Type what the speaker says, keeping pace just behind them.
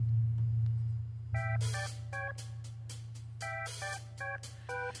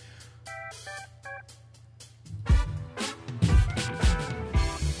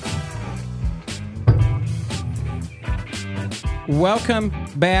Welcome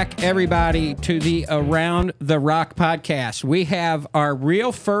back, everybody, to the Around the Rock podcast. We have our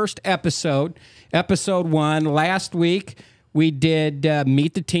real first episode, episode 1. Last week, we did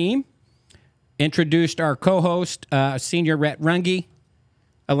Meet the Team, introduced our co-host, Senior Rhett Runge,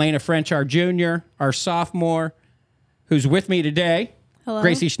 Elena French, our junior, our sophomore, who's with me today, Hello.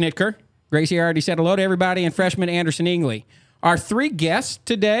 Gracie Schnitker. Gracie already said hello to everybody, and freshman Anderson Ingley. Our 3 guests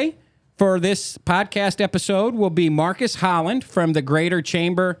today for this podcast episode will be Marcus Holland from the Greater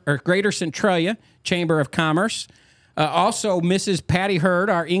Centralia Chamber of Commerce. Also, Mrs. Patty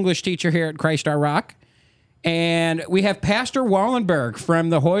Hurd, our English teacher here at Christ Our Rock. And we have Pastor Wallenberg from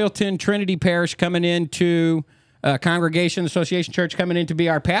the Hoyleton Trinity Parish coming into Congregation Association Church, coming in to be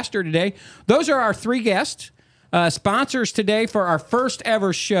our pastor today. Those are our 3 guests. Sponsors today for our first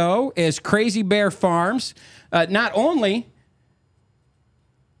ever show is Crazy Bear Farms. Not only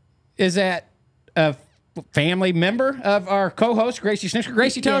is that a family member of our co-host, Gracie Schnitker.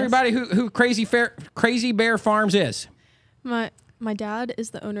 Gracie, tell everybody who Crazy Bear Farms is. My dad is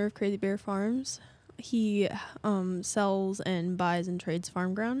the owner of Crazy Bear Farms. He sells and buys and trades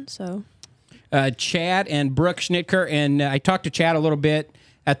farm ground. So, Chad and Brooke Schnitker, and I talked to Chad a little bit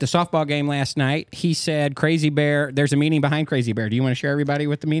at the softball game last night. He said Crazy Bear, there's a meaning behind Crazy Bear. Do you want to share everybody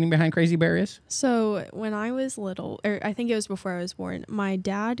what the meaning behind Crazy Bear is? So when I was little, or I think it was before I was born, my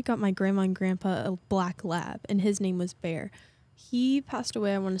dad got my grandma and grandpa a black lab, and his name was Bear. He passed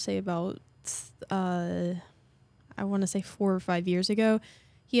away, I want to say about, 4 or 5 years ago.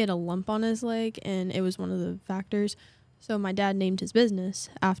 He had a lump on his leg, and it was one of the factors. So my dad named his business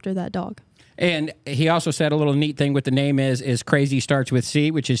after that dog. And he also said a little neat thing with the name is Crazy starts with C,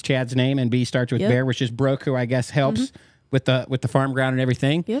 which is Chad's name, and B starts with Bear, which is Brooke, who I guess helps with the farm ground and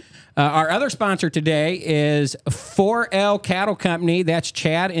everything. Yep. Our other sponsor today is 4L Cattle Company. That's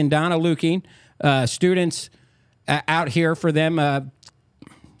Chad and Donna Luking, students out here for them. I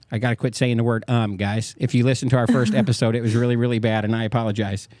got to quit saying the word guys. If you listen to our first episode, it was really, really bad, and I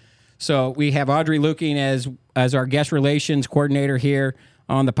apologize. So we have Audrey Luking as our guest relations coordinator here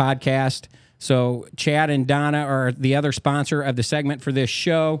on the podcast. So Chad and Donna are the other sponsor of the segment for this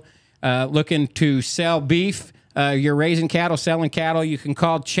show. Looking to sell beef. You're raising cattle, selling cattle. You can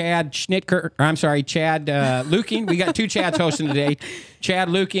call Chad Schnitker. Chad Luking. We got 2 Chads hosting today. Chad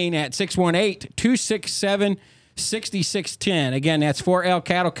Luking at 618-267-6610. Again, that's 4L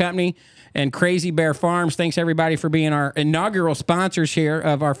Cattle Company and Crazy Bear Farms. Thanks, everybody, for being our inaugural sponsors here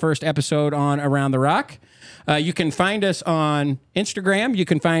of our first episode on Around the Rock. You can find us on Instagram. You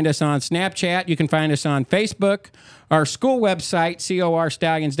can find us on Snapchat. You can find us on Facebook, our school website,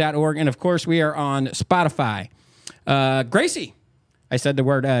 corstallions.org, and, of course, we are on Spotify. Gracie, I said the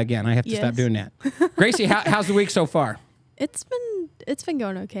word again. I have to stop doing that. Gracie, how's the week so far? It's been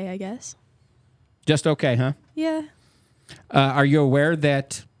going okay, I guess. Just okay, huh? Yeah. Are you aware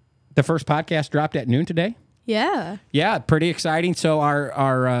that the first podcast dropped at noon today? Yeah. Yeah, pretty exciting. So our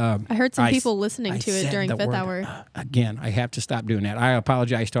I heard some people listening to it during Fifth Hour. Again, I have to stop doing that. I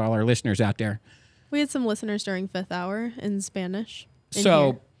apologize to all our listeners out there. We had some listeners during Fifth Hour in Spanish.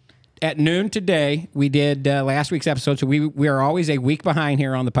 So at noon today, we did last week's episode. So we are always a week behind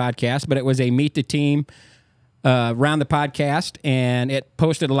here on the podcast, but it was a Meet the Team around the podcast, and it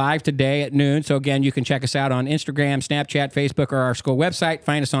posted live today at noon. So again, you can check us out on Instagram, Snapchat, Facebook, or our school website.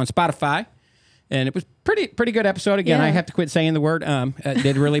 Find us on Spotify. And it was pretty good episode. Again, I have to quit saying the word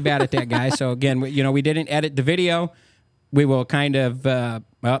did really bad at that, guys. So again, we didn't edit the video. We will kind of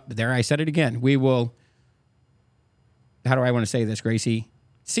there I said it again. We will. How do I want to say this, Gracie?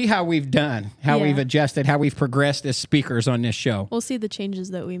 See how we've done, how we've adjusted, how we've progressed as speakers on this show. We'll see the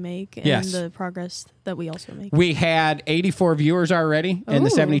changes that we make and the progress that we also make. We had 84 viewers already in the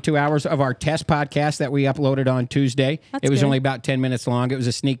 72 hours of our test podcast that we uploaded on Tuesday. It was only about 10 minutes long. It was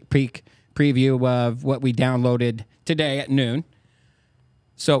a sneak peek preview of what we downloaded today at noon.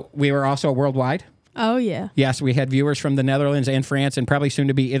 So we were also worldwide. Oh, yeah. Yes, we had viewers from the Netherlands and France and probably soon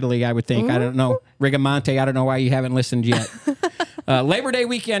to be Italy, I would think. Ooh. I don't know. Rigamonte, I don't know why you haven't listened yet. Labor Day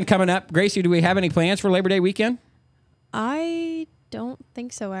weekend coming up. Gracie, do we have any plans for Labor Day weekend? I don't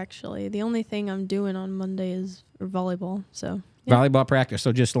think so, actually. The only thing I'm doing on Monday is volleyball. So volleyball practice.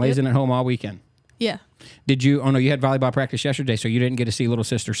 So just lazing at home all weekend. Yeah. Did you? Oh no, you had volleyball practice yesterday, so you didn't get to see little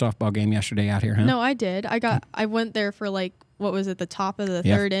sister softball game yesterday out here, huh? No, I did. I went there for what was it, the top of the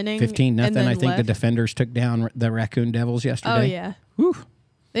third inning? 15-0. I think the defenders took down the Raccoon Devils yesterday. Oh yeah. Whew.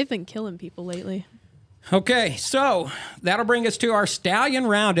 They've been killing people lately. Okay, so that'll bring us to our Stallion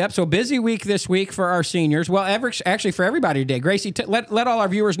Roundup. So busy week this week for our seniors. Well, actually for everybody today. Gracie, let all our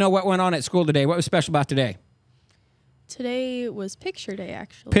viewers know what went on at school today. What was special about today? Today was picture day,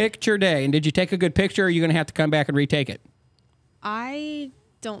 actually. Picture day. And did you take a good picture, or are you going to have to come back and retake it? I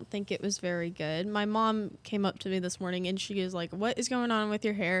don't think it was very good. My mom came up to me this morning and she was like, "What is going on with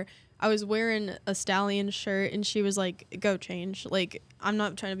your hair?" I was wearing a Stallion shirt and she was like, "Go change." Like, I'm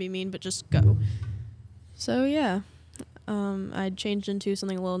not trying to be mean, but just go. So yeah, I changed into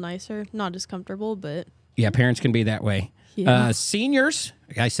something a little nicer, not as comfortable, but Yeah, parents can be that way. Yeah. Seniors,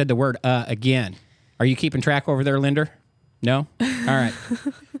 I said the word again. Are you keeping track over there, Linder? No? All right.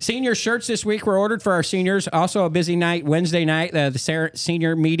 Senior shirts this week were ordered for our seniors. Also a busy night, Wednesday night. The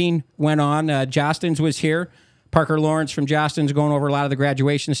senior meeting went on. Jostens was here. Parker Lawrence from Jostens going over a lot of the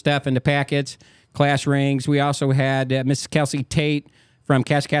graduation stuff and the packets, class rings. We also had Mrs. Kelsey Tate from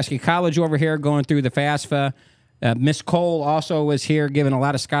Kaskaskia College over here going through the FAFSA. Miss Cole also was here giving a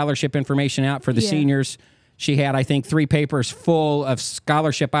lot of scholarship information out for the seniors. She had, I think, 3 papers full of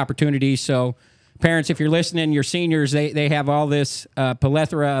scholarship opportunities. So parents, if you're listening, your seniors, they have all this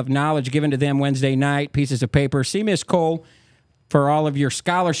plethora of knowledge given to them Wednesday night, pieces of paper. See Miss Cole for all of your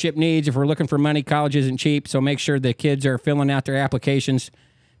scholarship needs. If we're looking for money, college isn't cheap, so make sure the kids are filling out their applications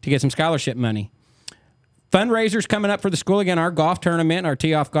to get some scholarship money. Fundraisers coming up for the school. Again, our golf tournament, our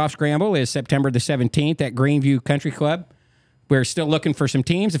Tee Off Golf Scramble, is September the 17th at Greenview Country Club. We're still looking for some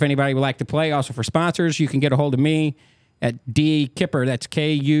teams. If anybody would like to play, also for sponsors, you can get a hold of me at D Kipper, that's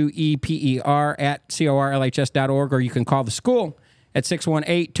KUEPER at CORLHS.org, or you can call the school at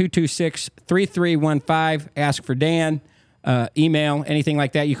 618-226-3315. Ask for Dan, email, anything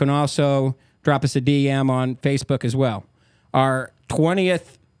like that. You can also drop us a DM on Facebook as well. Our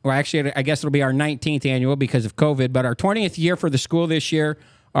 20th, well, actually, I guess it'll be our 19th annual because of COVID, but our 20th year for the school this year,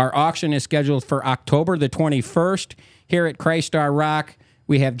 our auction is scheduled for October the 21st here at Christ-Star Rock.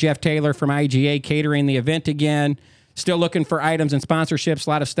 We have Jeff Taylor from IGA catering the event again. Still looking for items and sponsorships. A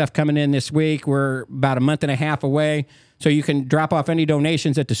lot of stuff coming in this week. We're about a month and a half away. So you can drop off any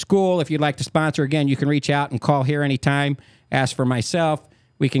donations at the school. If you'd like to sponsor, again, you can reach out and call here anytime. Ask for myself.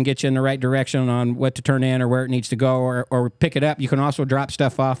 We can get you in the right direction on what to turn in or where it needs to go, or pick it up. You can also drop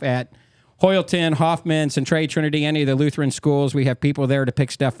stuff off at Hoyleton, Hoffman, Centrae, Trinity, any of the Lutheran schools. We have people there to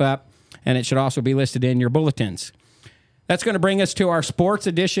pick stuff up, and it should also be listed in your bulletins. That's going to bring us to our sports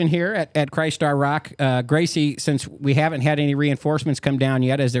edition here at Christ-Star Rock. Gracie, since we haven't had any reinforcements come down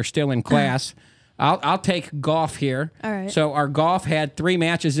yet as they're still in class, I'll take golf here. All right. So our golf had 3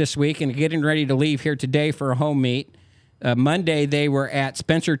 matches this week and getting ready to leave here today for a home meet. Monday, they were at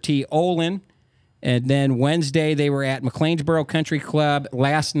Spencer T. Olin. And then Wednesday, they were at McLeansboro Country Club.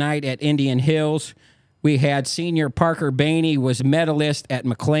 Last night at Indian Hills. We had senior Parker Bainey was medalist at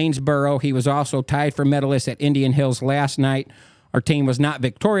McLeansboro. He was also tied for medalist at Indian Hills last night. Our team was not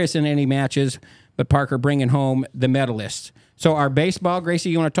victorious in any matches, but Parker bringing home the medalists. So our baseball, Gracie,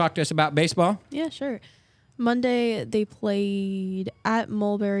 you want to talk to us about baseball? Yeah, sure. Monday, they played at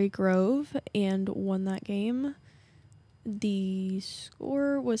Mulberry Grove and won that game. The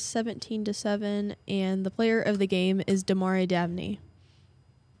score was 17-7, and the player of the game is Damari Dabney.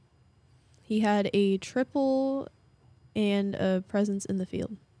 He had a triple and a presence in the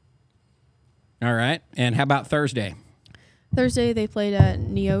field. All right. And how about Thursday? Thursday, they played at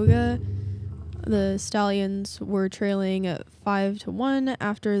Neoga. The Stallions were trailing at 5-1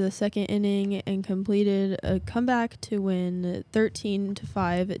 after the second inning and completed a comeback to win 13-5.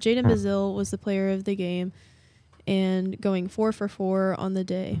 Jaden Bazil was the player of the game and going 4 for 4 on the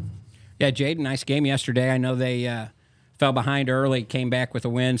day. Yeah, Jaden, nice game yesterday. I know they fell behind early, came back with a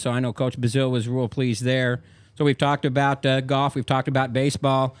win, so I know Coach Bazil was real pleased there. So we've talked about golf. We've talked about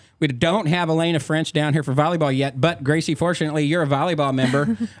baseball. We don't have Elena French down here for volleyball yet, but Gracie, fortunately, you're a volleyball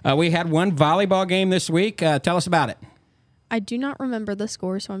member. We had one volleyball game this week. Tell us about it. I do not remember the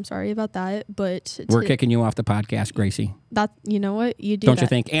score, so I'm sorry about that. But we're kicking you off the podcast, Gracie. That, you know what? You do. Don't you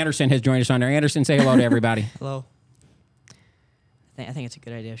think? Anderson has joined us on there. Anderson, say hello to everybody. Hello. I think it's a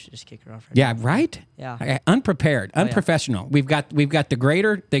good idea. I should just kick her off. Yeah, right? Yeah. Unprepared, unprofessional. Yeah. We've got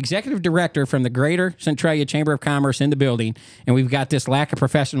the executive director from the Greater Centralia Chamber of Commerce in the building, and we've got this lack of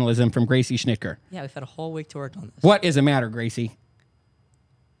professionalism from Gracie Schnittker. Yeah, we've had a whole week to work on this. What is the matter, Gracie?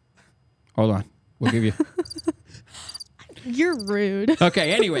 Hold on. We'll give you... You're rude.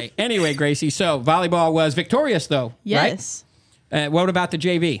 Okay, anyway, Gracie, so volleyball was victorious, though, yes. Right? What about the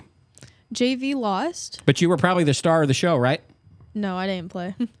JV? JV lost. But you were probably the star of the show, right? No, I didn't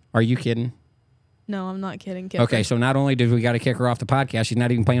play. Are you kidding? No, I'm not kidding. Kipper. Okay, so not only did we got to kick her off the podcast, she's not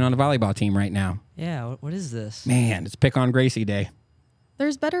even playing on the volleyball team right now. Yeah, what is this? Man, it's pick on Gracie day.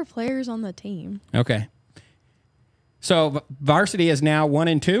 There's better players on the team. Okay. So varsity is now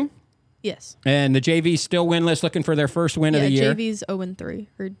 1-2, Yes. and the JV's still winless, looking for their first win of Yeah, the year. JV's 0-3.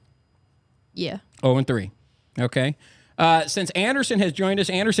 Yeah. 0-3. Okay. Since Anderson has joined us,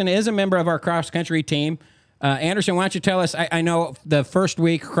 Anderson is a member of our cross country team. Anderson, why don't you tell us? I know the first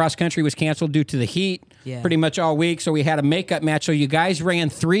week cross country was canceled due to the heat, Yeah. pretty much all week. So we had a makeup match. So you guys ran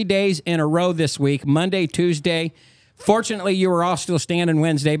 3 days in a row this week, Monday, Tuesday. Fortunately, you were all still standing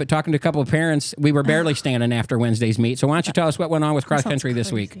Wednesday, but talking to a couple of parents, we were barely standing after Wednesday's meet. So why don't you tell us what went on with cross country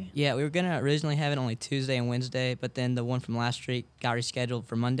this week? Yeah, we were gonna originally have it only Tuesday and Wednesday, but then the one from last week got rescheduled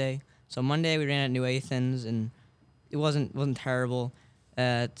for Monday. So Monday we ran at New Athens, and it wasn't terrible.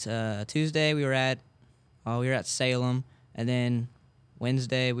 At Tuesday we were at Salem, and then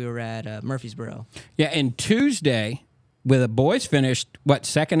Wednesday we were at Murfreesboro. Yeah, and Tuesday, with the boys finished, what,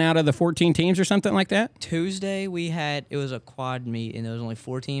 second out of the 14 teams or something like that? Tuesday it was a quad meet, and there was only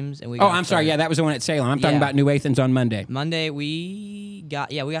 4 teams, and we. Oh, got I'm sorry. third. Yeah, that was the one at Salem. I'm talking Yeah. about New Athens on Monday. Monday we got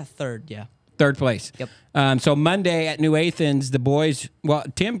third. Yeah. Third place. Yep. So Monday at New Athens, the boys,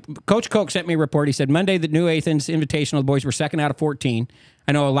 Coach Koch sent me a report. He said Monday, the New Athens Invitational, the boys were second out of 14.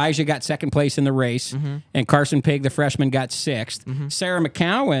 I know Elijah got second place in the race, and Carson Pig, the freshman, got 6th. Sarah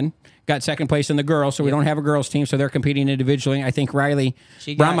McCowan got second place in the girls, so we don't have a girls team, so they're competing individually. I think Riley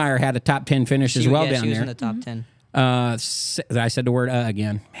Braumeyer had a top 10 finish as well down she was there. in the top 10. I said the word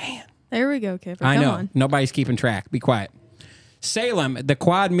again. Man. There we go, Kipper. I Come know. on. Nobody's keeping track. Be quiet. Salem, the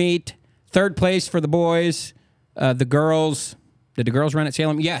quad meet, third place for the boys. The girls, did the girls run at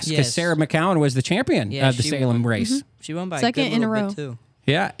Salem? Yes, because Yes. Sarah McCowan was the champion Yeah, of the she Salem won. race. She won by Second a good in a little row. bit too.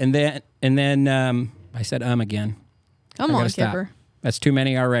 Yeah, and then I said again. Come I on, gotta stop. Kipper. That's too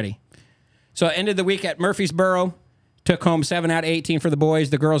many already. So ended the week at Murfreesboro. Took home 7 out of 18 for the boys.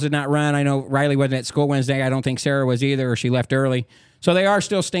 The girls did not run. I know Riley wasn't at school Wednesday. I don't think Sarah was either, or she left early. So they are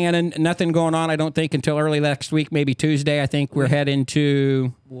still standing. Nothing going on, I don't think, until early next week, maybe Tuesday. I think we're heading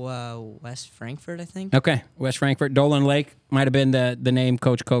to... West Frankfort, I think. Okay, West Frankfort. Dolan Lake might have been the name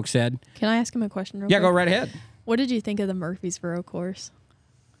Coach Koch said. Can I ask him a question real Yeah, quick? go right ahead. What did you think of the Murfreesboro course?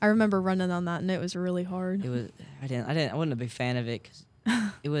 I remember running on that, and it was really hard. It was. I wasn't a big fan of it because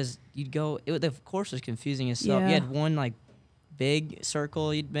it was. The course was confusing as hell. Yeah. You had one like big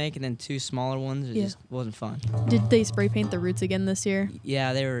circle you'd make, and then 2 smaller ones. It Yeah. just wasn't fun. Did they spray paint the routes again this year?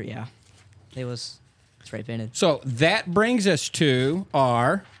 Yeah, they were. Yeah, they was spray painted. So that brings us to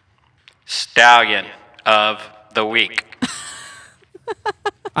our... Stallion of the week.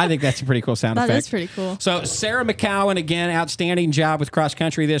 I think that's a pretty cool sound That effect. is pretty cool. So Sarah McCowan, again, outstanding job with cross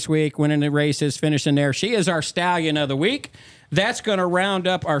country this week, winning the races, finishing there. She is our Stallion of the week. That's going to round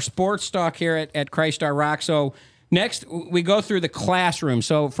up our sports talk here at Christ Our Rock. So next, we go through the classroom.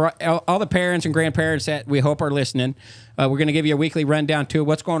 So for all the parents and grandparents that we hope are listening, we're going to give you a weekly rundown too.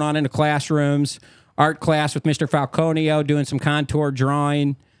 What's going on in the classrooms? Art class with Mr. Falconio doing some contour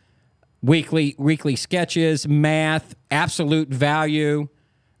drawing, weekly sketches, math, absolute value.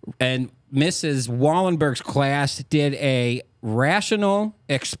 And Mrs. Wallenberg's class did a rational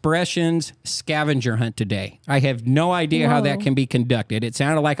expressions scavenger hunt today. I have no idea how that Whoa. can be conducted. It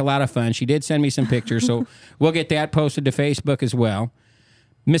sounded like a lot of fun. She did send me some pictures, so we'll get that posted to Facebook as well.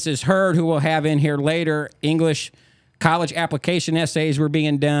 Mrs. Hurd, who we'll have in here later, English college application essays were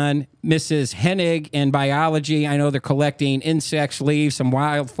being done. Mrs. Hennig in biology, I know they're collecting insects, leaves, some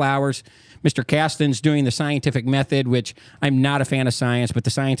wildflowers. Mr. Caston's doing the scientific method, which I'm not a fan of science, but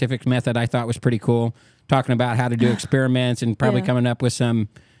the scientific method I thought was pretty cool, talking about how to do experiments and probably Yeah. coming up with some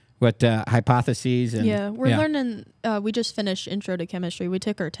hypotheses. And, Yeah, we're learning. We just finished Intro to Chemistry. We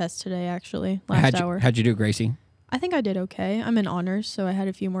took our test today, actually, last How'd hour. you do, Gracie? I think I did okay. I'm in honors, so I had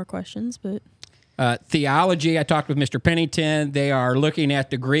a few more questions, but Theology, I talked with Mr. Pennington. They are looking at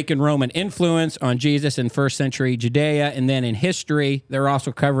the Greek and Roman influence on Jesus in first century Judea. And then in history, they're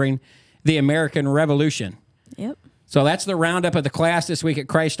also covering the American Revolution. yep. So that's the roundup of the class this week at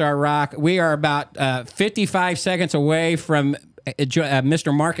Christ Our Rock. We are about 55 seconds away from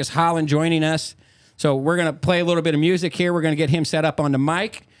Mr. Marcus Holland joining us. So we're going to play a little bit of music here. We're going to get him set up on the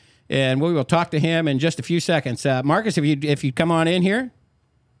mic, and we will talk to him in just a few seconds. Marcus, if you come on in here.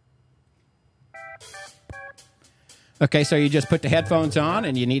 Okay, so you just put the headphones on,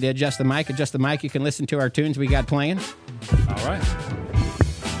 and you need to adjust the mic. Adjust the mic. You can listen to our tunes we got playing. All right.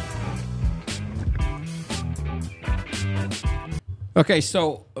 Okay,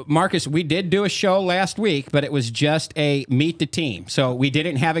 so Marcus, we did do a show last week, but it was just a meet the team. So we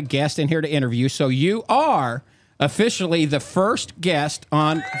didn't have a guest in here to interview. So you are officially the first guest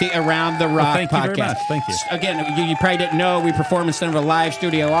on the Around the Rock thank you podcast. very much. Thank you. Again, you probably didn't know we perform in front of a live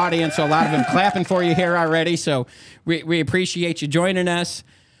studio audience, so a lot of them clapping for you here already. So we appreciate you joining us.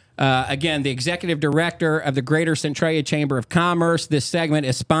 Again, the executive director of the Greater Centralia Chamber of Commerce. This segment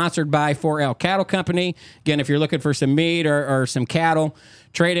is sponsored by 4L Cattle Company. Again, if you're looking for some meat or some cattle,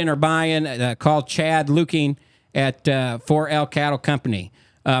 trade-in or buy-in, call Chad Luking at 4L Cattle Company.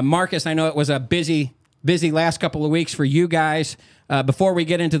 Marcus, I know it was a busy last couple of weeks for you guys. Before we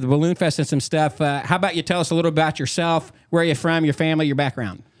get into the Balloon Fest and some stuff, how about you tell us a little about yourself, where you're from, your family, your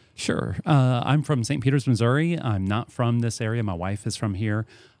background? Sure. I'm from St. Peters, Missouri. I'm not from this area. My wife is from here.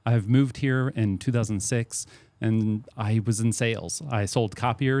 I've moved here in 2006, and I was in sales. I sold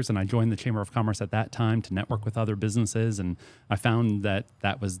copiers, and I joined the Chamber of Commerce at that time to network with other businesses, and I found that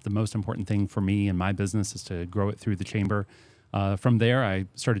that was the most important thing for me and my business is to grow it through the chamber. From there, I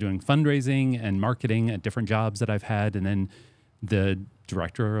started doing fundraising and marketing at different jobs that I've had, and then the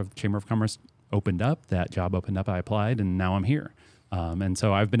director of the Chamber of Commerce opened up. That job opened up. I applied, and now I'm here. And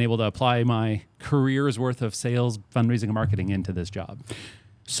so I've been able to apply my career's worth of sales, fundraising, and marketing into this job.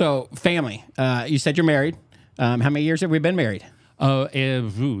 So, family, you said you're married. How many years have we been married? I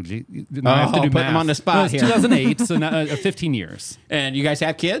have to do put math. them on the spot No, it's here. 2008, so now, 15 years. And you guys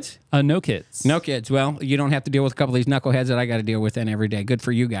have kids? No kids. No kids. Well, you don't have to deal with a couple of these knuckleheads that I got to deal with then every day. Good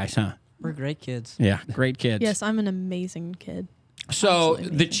for you guys, huh? We're great kids. Yeah, great kids. Yes, I'm an amazing kid. So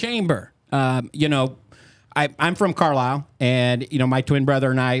Absolutely the amazing. chamber, I'm from Carlisle, and my twin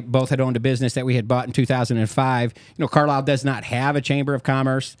brother and I both had owned a business that we had bought in 2005. Carlisle does not have a chamber of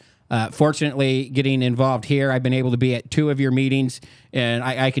commerce. Fortunately, getting involved here, I've been able to be at 2 of your meetings, and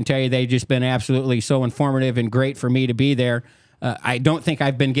I can tell you they've just been absolutely so informative and great for me to be there. I don't think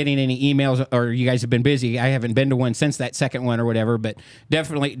I've been getting any emails, or you guys have been busy. I haven't been to one since that second one or whatever, but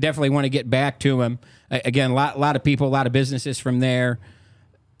definitely want to get back to them. Again, a lot of people, a lot of businesses from there.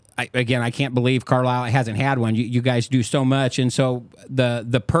 I can't believe Carlisle hasn't had one. You guys do so much, and so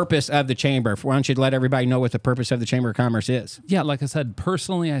the purpose of the chamber. Why don't you let everybody know what the purpose of the Chamber of Commerce is? Yeah, like I said,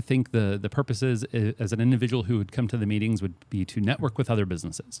 personally, I think the purpose is, as an individual who would come to the meetings, would be to network with other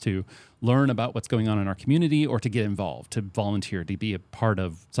businesses, to learn about what's going on in our community, or to get involved, to volunteer, to be a part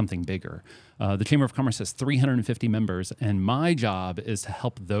of something bigger. The Chamber of Commerce has 350 members, and my job is to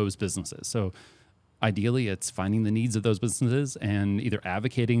help those businesses. So ideally, it's finding the needs of those businesses and either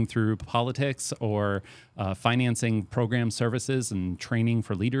advocating through politics or financing program services and training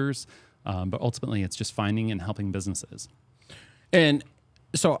for leaders. But ultimately, it's just finding and helping businesses. And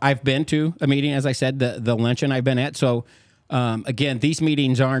so I've been to a meeting, as I said, the luncheon I've been at. So again, these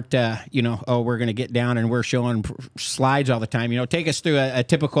meetings aren't, we're going to get down and we're showing slides all the time. Take us through a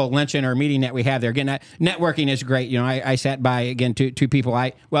typical luncheon or meeting that we have there. Again, networking is great. I sat by, again, two people.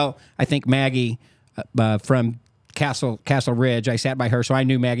 I think Maggie from Castle Ridge. I sat by her, so I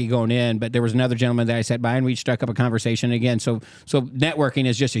knew Maggie going in, but there was another gentleman that I sat by, and we struck up a conversation again. So networking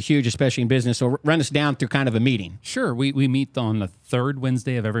is just a huge, especially in business. So run us down through kind of a meeting. Sure. We meet on the third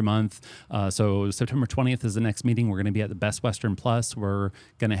Wednesday of every month. So September 20th is the next meeting. We're going to be at the Best Western Plus. We're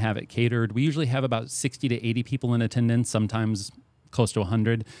going to have it catered. We usually have about 60 to 80 people in attendance, sometimes close to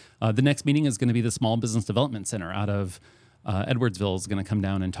 100. The next meeting is going to be the Small Business Development Center out of Edwardsville is going to come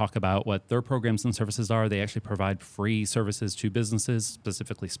down and talk about what their programs and services are. They actually provide free services to businesses,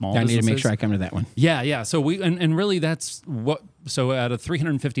 specifically small businesses. I need to make sure I come to that one. Yeah. So and really that's what, so out of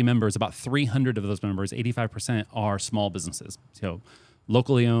 350 members, about 300 of those members, 85% are small businesses. So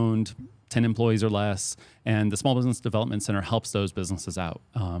locally owned, 10 employees or less, and the Small Business Development Center helps those businesses out.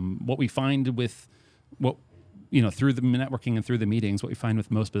 What we find with through the networking and through the meetings, what we find with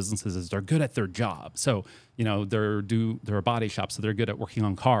most businesses is they're good at their job. So, they're a body shop, so they're good at working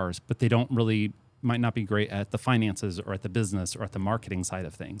on cars, but they might not be great at the finances or at the business or at the marketing side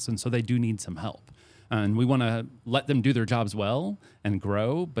of things. And so they do need some help. And we want to let them do their jobs well and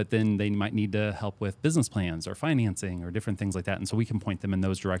grow, but then they might need to help with business plans or financing or different things like that. And so we can point them in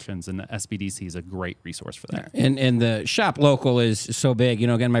those directions, and the SBDC is a great resource for that. And the shop local is so big.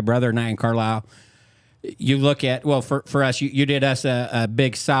 Again, my brother and I in Carlisle, you look at, well, for us, you did us a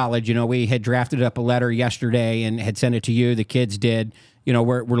big solid. We had drafted up a letter yesterday and had sent it to you. The kids did.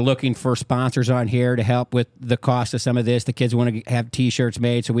 We're looking for sponsors on here to help with the cost of some of this. The kids want to have T-shirts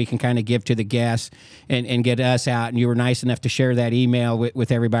made so we can kind of give to the guests and get us out. And you were nice enough to share that email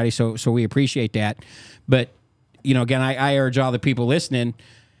with everybody, so we appreciate that. But, again, I urge all the people listening,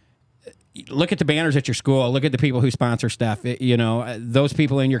 look at the banners at your school. Look at the people who sponsor stuff. Those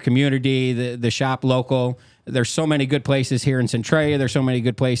people in your community, the shop local. There's so many good places here in Centralia. There's so many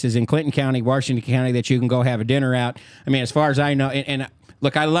good places in Clinton County, Washington County that you can go have a dinner out. I mean, as far as I know, and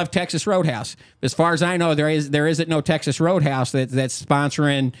Look, I love Texas Roadhouse. As far as I know, there isn't no Texas Roadhouse that's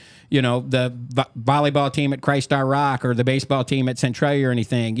sponsoring, the volleyball team at Christ Our Rock or the baseball team at Centralia or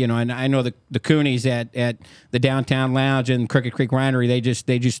anything. And I know the Coonies at the Downtown Lounge and Crooked Creek Winery.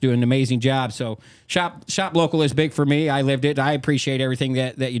 They just do an amazing job. So shop local is big for me. I lived it. I appreciate everything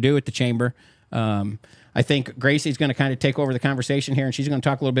that you do at the Chamber. I think Gracie's going to kind of take over the conversation here, and she's going to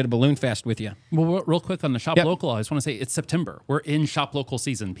talk a little bit of Balloon Fest with you. Well, real quick on the Shop Yep. Local, I just want to say it's September. We're in Shop Local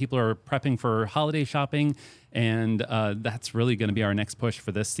season. People are prepping for holiday shopping, and that's really going to be our next push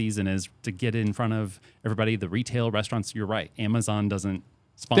for this season is to get in front of everybody, the retail, restaurants. You're right. Amazon doesn't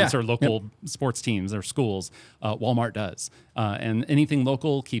sponsor local sports teams or schools. Walmart does. And anything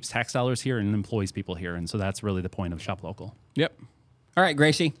local keeps tax dollars here and employs people here. And so that's really the point of Shop Local. Yep. All right,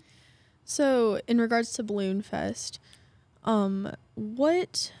 Gracie. So, in regards to Balloon Fest, how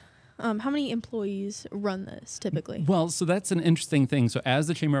many employees run this typically? Well, so that's an interesting thing. So as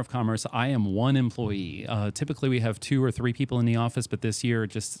the Chamber of Commerce, I am one employee. Typically, we have 2 or 3 people in the office, but this year it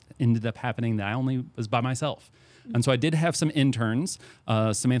just ended up happening that I only was by myself. And so I did have some interns.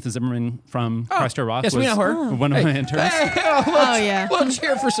 Samantha Zimmerman from Christ Our Rock yes, we know her. one of my interns. Yeah. Let's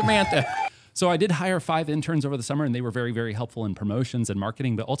cheer for Samantha. So I did hire 5 interns over the summer, and they were very, very helpful in promotions and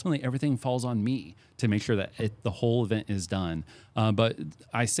marketing. But ultimately, everything falls on me to make sure that the whole event is done. But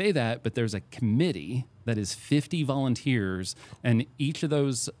I say that, but there's a committee that is 50 volunteers, and each of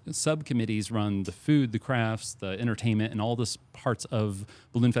those subcommittees run the food, the crafts, the entertainment, and all the parts of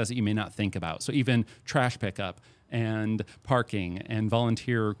Balloon Fest that you may not think about. So even trash pickup and parking and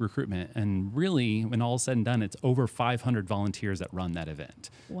volunteer recruitment. And really, when all is said and done, it's over 500 volunteers that run that event.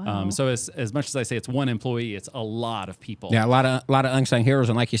 Wow. So as much as I say it's one employee, it's a lot of people. Yeah, a lot of unsung heroes,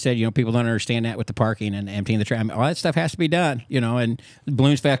 and like you said, people don't understand that with the parking and emptying the trash. All that stuff has to be done, and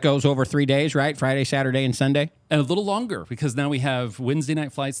Balloons Fest goes over 3 days, right? Friday, Saturday, and Sunday. And a little longer because now we have Wednesday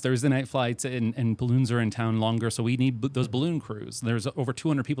night flights, Thursday night flights, and balloons are in town longer. So we need those balloon crews. There's over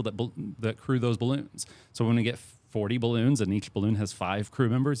 200 people that crew those balloons. So when we get 40 balloons and each balloon has 5 crew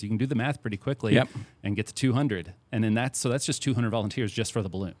members, you can do the math pretty quickly and get to 200. And then that's just 200 volunteers just for the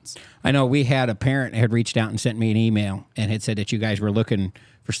balloons. I know we had a parent had reached out and sent me an email and had said that you guys were looking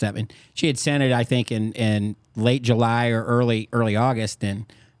for something. She had sent it, I think, in late July or early August,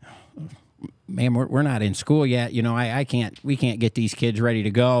 and man, we're not in school yet. We can't get these kids ready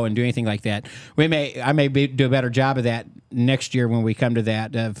to go and do anything like that. I may do a better job of that next year when we come to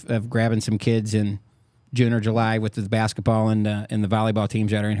that of grabbing some kids in June or July with the basketball and the volleyball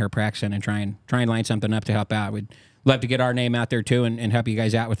teams that are in here practicing and try and line something up to help out. We'd love to get our name out there too and help you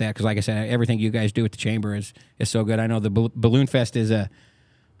guys out with that because, like I said, everything you guys do at the Chamber is so good. I know the Balloon Fest is a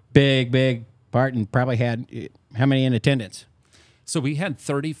big part and probably had how many in attendance? So we had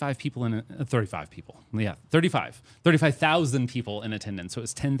 35 people 35,000 people in attendance. So it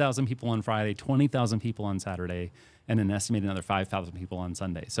was 10,000 people on Friday, 20,000 people on Saturday, and an estimated another 5,000 people on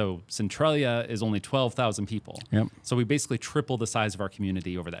Sunday. So Centralia is only 12,000 people. Yep. So we basically tripled the size of our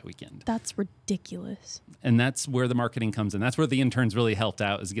community over that weekend. That's ridiculous. And that's where the marketing comes in. That's where the interns really helped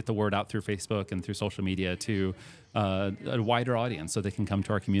out, is to get the word out through Facebook and through social media to a wider audience so they can come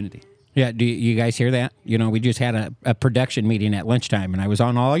to our community. Yeah, do you guys hear that? We just had a production meeting at lunchtime, and I was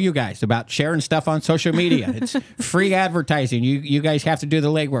on all you guys about sharing stuff on social media. It's free advertising. You guys have to do the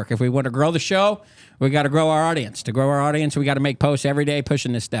legwork. If we want to grow the show, we got to grow our audience. To grow our audience, we got to make posts every day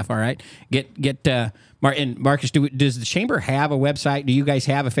pushing this stuff, all right? Marcus, does the Chamber have a website? Do you guys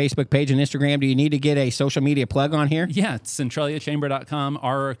have a Facebook page and Instagram? Do you need to get a social media plug on here? Yeah, it's CentraliaChamber.com.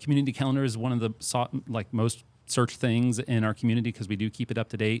 Our community calendar is one of the most search things in our community because we do keep it up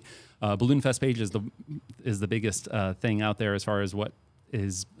to date. Balloon Fest page is the biggest thing out there as far as what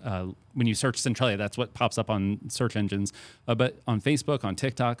is when you search Centralia, that's what pops up on search engines. But on Facebook, on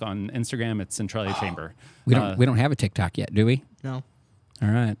TikTok, on Instagram, it's Centralia Chamber. We don't have a TikTok yet, do we? No. All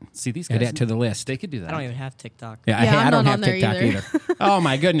right. See, these Add guys, that to the list. they could do that. I don't even have TikTok. Yeah, Yeah, I I'm don't not have on there TikTok either. Oh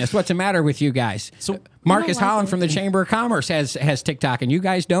my goodness, what's the matter with you guys? So Marcus like Holland it. from the Chamber of Commerce has TikTok, and you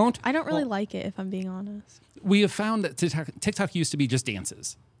guys don't? I don't really like it, if I'm being honest. we have found that TikTok used to be just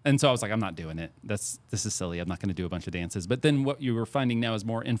dances. And so I was like, I'm not doing it. This is silly. I'm not going to do a bunch of dances. But then what you were finding now is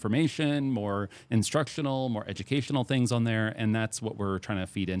more information, more instructional, more educational things on there. And that's what we're trying to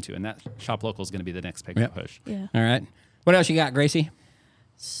feed into. And that Shop Local is going to be the next big push. Yeah. All right. What else you got, Gracie?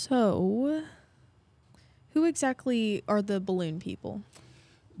 So, who exactly are the balloon people?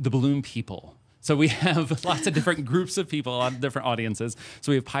 The balloon people. So we have lots of different groups of people, a lot of different audiences.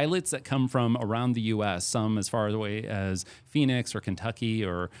 So we have pilots that come from around the U.S., some as far away as Phoenix or Kentucky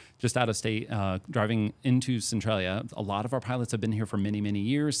or just out of state, driving into Centralia. A lot of our pilots have been here for many, many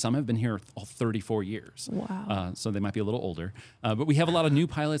years. Some have been here 34 years. Wow. So they might be a little older. But we have a lot of new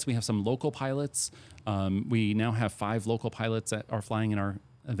pilots. We have some local pilots. We now have 5 local pilots that are flying in our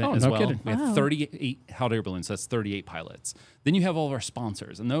event as no well. kidding. We have 38 hot air balloons. So that's 38 pilots. Then you have all of our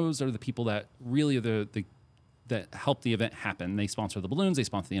sponsors, and those are the people that really are the that help the event happen. They sponsor the balloons, they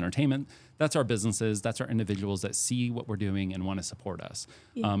sponsor the entertainment. That's our businesses, that's our individuals that see what we're doing and want to support us.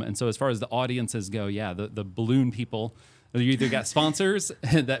 Yeah. And so as far as the audiences go, yeah, the balloon people, you either got sponsors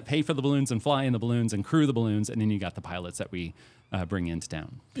that pay for the balloons and fly in the balloons and crew the balloons, and then you got the pilots that we bring into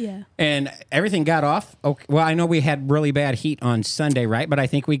town. Yeah. And everything got off. Okay. Well, I know we had really bad heat on Sunday, right? But I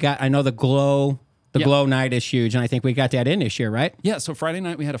think I know the glow night is huge, and I think we got that in this year, right? Yeah, so Friday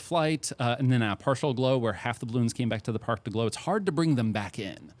night we had a flight and then a partial glow where half the balloons came back to the park to glow. It's hard to bring them back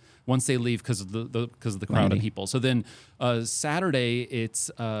in once they leave because of the crowd of people. So then Saturday,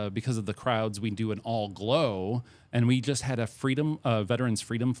 it's because of the crowds, we do an all glow, and we just had a Veterans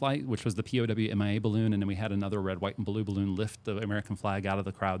Freedom Flight, which was the POW MIA balloon, and then we had another red, white, and blue balloon lift the American flag out of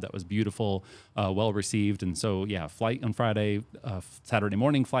the crowd. That was beautiful, well received, and so yeah, flight on Friday, Saturday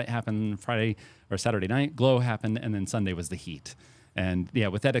morning flight happened, Friday or Saturday night glow happened, and then Sunday was the heat. And yeah,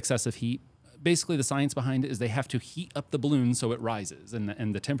 with that excessive heat, basically the science behind it is they have to heat up the balloon so it rises,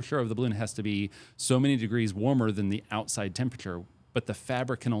 and the temperature of the balloon has to be so many degrees warmer than the outside temperature, but the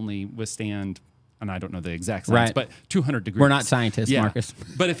fabric can only withstand, and I don't know the exact science, Right. but 200 degrees. We're not scientists, Marcus.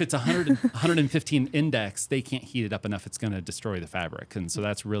 But if it's 115 index, they can't heat it up enough. It's going to destroy the fabric, and so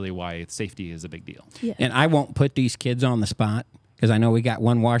that's really why safety is a big deal. Yeah. And I won't put these kids on the spot because I know we got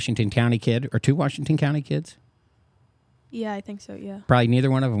one Washington County kid or 2 Washington County kids. Yeah, I think so, yeah. Probably neither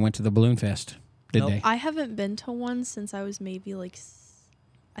one of them went to the Balloon Fest, did Nope. they? I haven't been to one since I was maybe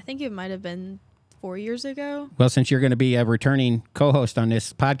I think it might have been 4 years ago. Well, since you're going to be a returning co-host on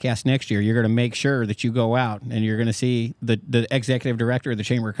this podcast next year, you're going to make sure that you go out and you're going to see the executive director of the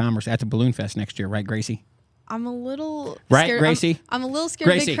Chamber of Commerce at the Balloon Fest next year, right, Gracie? I'm a little Right, scared. Gracie? I'm a little scared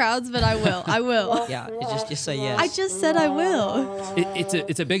of Gracie. big crowds, but I will. I will. Yeah, just say yes. I just said I will.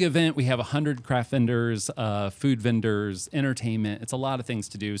 It's a big event. We have 100 craft vendors, food vendors, entertainment. It's a lot of things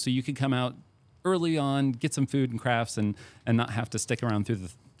to do. So you can come out early on, get some food and crafts, and not have to stick around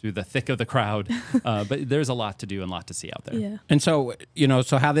through the thick of the crowd. But there's a lot to do and a lot to see out there. Yeah. And so,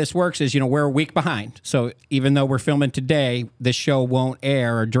 so how this works is, we're a week behind. So even though we're filming today, this show won't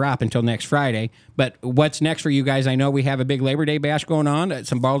air or drop until next Friday. But what's next for you guys? I know we have a big Labor Day bash going on.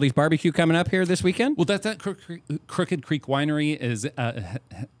 Some Baldy's Barbecue coming up here this weekend. Well, that Crooked Creek Winery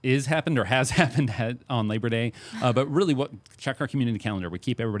is happened or has happened on Labor Day. But really, check our community calendar. We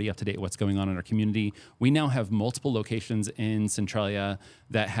keep everybody up to date with what's going on in our community. We now have multiple locations in Centralia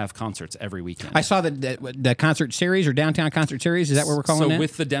that have concerts every weekend. I saw the concert series or downtown concert series. Is that what we're calling it? So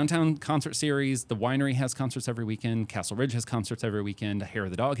with the downtown concert series, the winery has concerts every weekend. Castle Ridge has concerts every weekend. Hair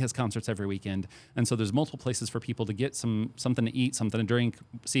of the Dog has concerts every weekend. And so there's multiple places for people to get something to eat, something to drink,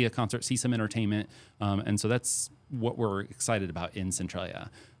 see a concert, see some entertainment. And so that's what we're excited about in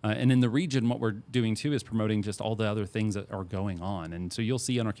Centralia. And in the region, what we're doing too is promoting just all the other things that are going on. And so you'll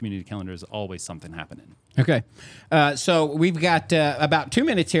see on our community calendar is always something happening. Okay. So we've got about 2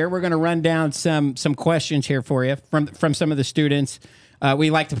 minutes here. We're going to run down some questions here for you from some of the students. We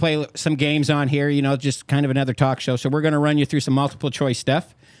like to play some games on here, just kind of another talk show. So we're going to run you through some multiple choice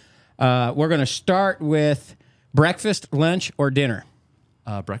stuff. We're going to start with breakfast, lunch, or dinner.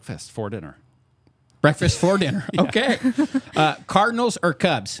 Breakfast for dinner. Breakfast for dinner. Okay. Cardinals or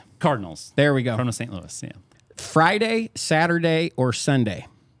Cubs? Cardinals. There we go. From St. Louis, yeah. Friday, Saturday, or Sunday?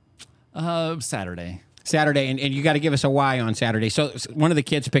 Saturday. Saturday, and you got to give us a why on Saturday. So one of the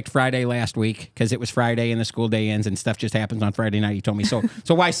kids picked Friday last week because it was Friday and the school day ends and stuff just happens on Friday night. He told me so.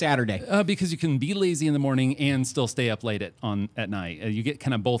 So why Saturday? Because you can be lazy in the morning and still stay up late at night. You get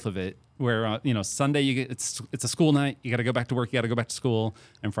kind of both of it. Where Sunday it's a school night. You got to go back to work. You got to go back to school.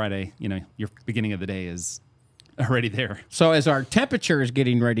 And Friday, your beginning of the day is already there. So as our temperature is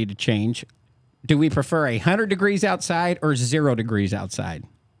getting ready to change, do we prefer 100 degrees outside or 0 degrees outside?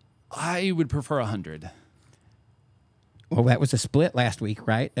 I would prefer 100. Well, that was a split last week,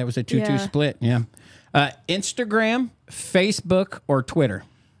 right? That was a 2-2 Yeah. split. Yeah. Instagram, Facebook, or Twitter?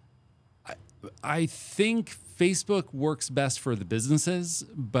 I think Facebook works best for the businesses,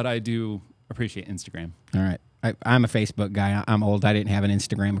 but I do appreciate Instagram. All right. I'm a Facebook guy. I'm old. I didn't have an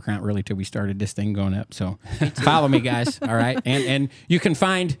Instagram account really till we started this thing going up. So follow me, guys. All right. And you can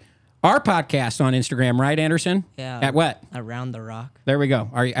find our podcast on Instagram, right, Anderson? Yeah. At what? Around the Rock. There we go.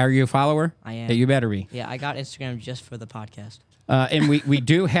 Are you a follower? I am. Yeah, you better be. Yeah, I got Instagram just for the podcast. And we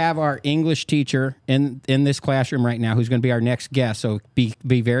do have our English teacher in this classroom right now who's going to be our next guest. So be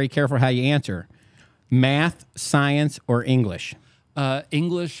very careful how you answer. Math, science, or English?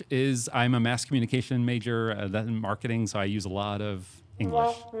 English is, I'm a mass communication major, that in marketing, so I use a lot of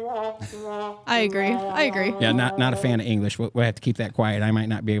English. I agree. Yeah, not a fan of English. We'll have to keep that quiet. I might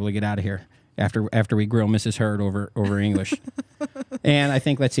not be able to get out of here after we grill Mrs. Hurd over English. And I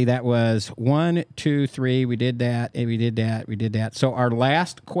think, let's see, that was 1, 2, 3. We did that, and we did that. So our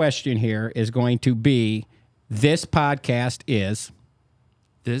last question here is going to be, this podcast is...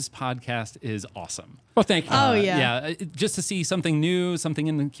 This podcast is awesome. Well, thank you. Oh, yeah. Yeah, just to see something new, something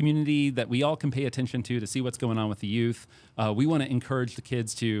in the community that we all can pay attention to see what's going on with the youth. We want to encourage the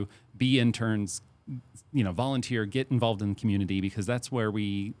kids to be interns, volunteer, get involved in the community, because that's where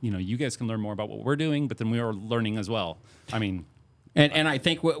you guys can learn more about what we're doing, but then we are learning as well. I mean... And I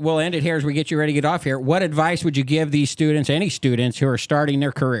think we'll end it here as we get you ready to get off here. What advice would you give these students, any students who are starting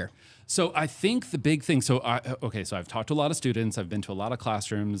their career? So I think the big thing, so I've talked to a lot of students, I've been to a lot of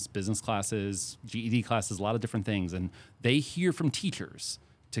classrooms, business classes, GED classes, a lot of different things, and they hear from teachers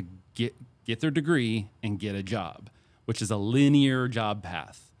to get their degree and get a job, which is a linear job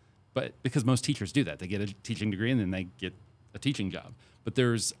path. But because most teachers do that, they get a teaching degree and then they get a teaching job. But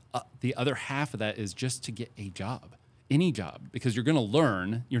there's the other half of that is just to get a job, any job, because you're going to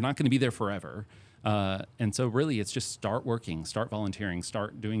learn, you're not going to be there forever. And so really it's just start working, start volunteering,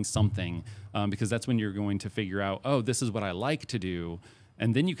 start doing something, because that's when you're going to figure out, oh, this is what I like to do.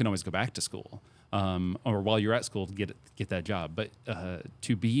 And then you can always go back to school, or while you're at school to get that job. But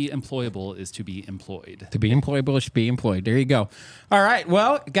to be employable is to be employed. To be employable is to be employed. There you go. All right.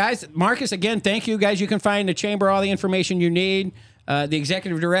 Well, guys, Marcus, again, thank you. Guys, you can find in the chamber all the information you need. The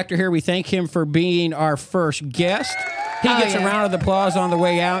executive director here, we thank him for being our first guest. He gets a round of applause on the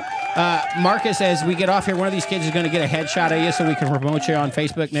way out. Marcus, as we get off here, one of these kids is going to get a headshot of you so we can promote you on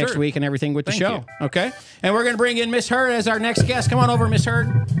Facebook next week and everything with the show. You. Okay? And we're going to bring in Miss Hurd as our next guest. Come on over, Miss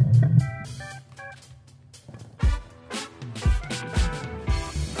Hurd.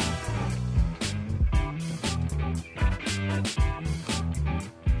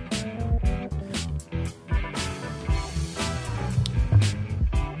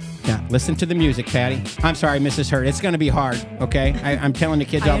 Listen to the music, Patty. I'm sorry, Mrs. Hurd. It's going to be hard, okay? I'm telling the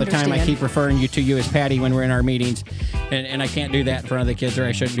kids all the time, I keep referring you as Patty when we're in our meetings, and I can't do that in front of the kids, or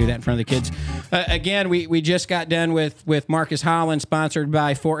I shouldn't do that in front of the kids. Again, we just got done with Marcus Holland, sponsored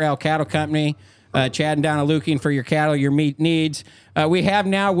by 4L Cattle Company. Chad and Donna Luking for your cattle, your meat needs. We have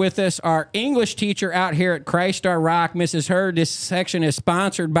now with us our English teacher out here at Christ-Our Rock, Mrs. Hurd. This section is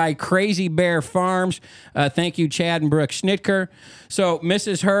sponsored by Crazy Bear Farms. Thank you, Chad and Brooke Schnitker. So,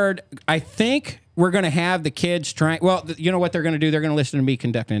 Mrs. Hurd, I think we're going to have the kids trying. Well, you know what they're going to do? They're going to listen to me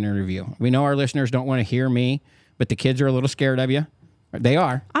conduct an interview. We know our listeners don't want to hear me, but the kids are a little scared of you. They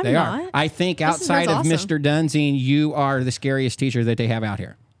are. I'm not. I think outside of awesome. Mr. Dunsing, you are the scariest teacher that they have out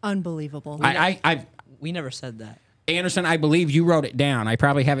here. Unbelievable. We never said that. Anderson, I believe you wrote it down. I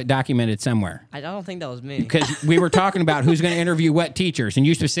probably have it documented somewhere. I don't think that was me. Because we were talking about who's going to interview what teachers, and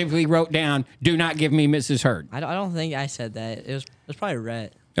you specifically wrote down, "Do not give me Mrs. Hurd." I don't think I said that. It was probably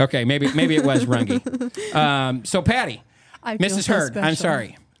Rhett. Okay, maybe it was Rungy. So Patty, I feel Mrs. so Hurd, I'm special.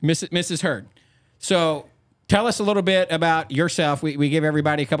 sorry, Mrs. Hurd. So tell us a little bit about yourself. We give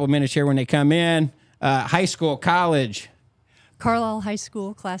everybody a couple of minutes here when they come in. High school, college. Carlisle High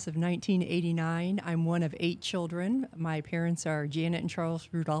School, class of 1989. I'm one of 8 children. My parents are Janet and Charles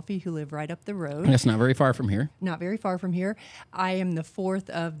Rudolphi, who live right up the road. That's not very far from here. Not very far from here. I am the 4th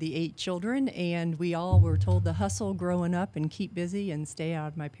of the 8 children, and we all were told to hustle growing up and keep busy and stay out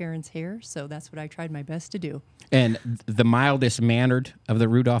of my parents' hair, so that's what I tried my best to do. And the mildest mannered of the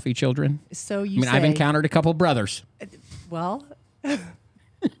Rudolphi children. So you say, I've encountered a couple brothers. well,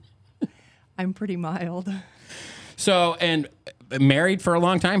 I'm pretty mild. So, and married for a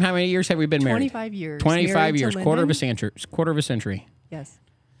long time. How many years have we been married? 25 years. 25 Married to years, quarter of a Lyndon. century. Quarter of a century. Yes,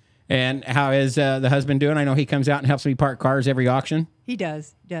 And how is the husband doing? I know he comes out and helps me park cars every auction. he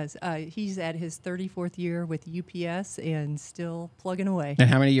does. He's at his 34th year with UPS and still plugging away. And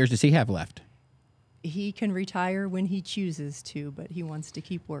how many years does he have left? He can retire when he chooses to, but he wants to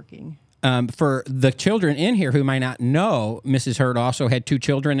keep working. For the children in here who might not know, Mrs. Hurd also had 2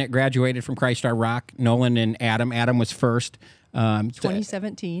 children that graduated from Christ-Our Rock, Nolan and Adam. Adam was first.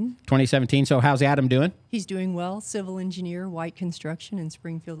 2017. 2017. So how's Adam doing? He's doing well. Civil engineer, White Construction in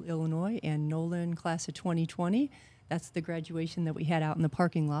Springfield, Illinois, and Nolan, class of 2020. That's the graduation that we had out in the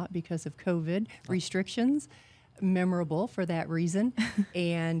parking lot because of COVID restrictions. memorable for that reason.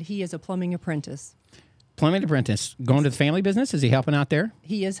 And he is a plumbing apprentice. Plumbing apprentice. Going to the family business? Is he helping out there?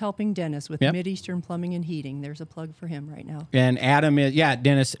 He is helping Dennis with Yep. Mideastern Plumbing and Heating. There's a plug for him right now. And Adam is, yeah,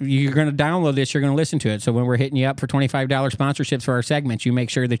 Dennis, you're going to download this. You're going to listen to it. So when we're hitting you up for $25 sponsorships for our segments, you make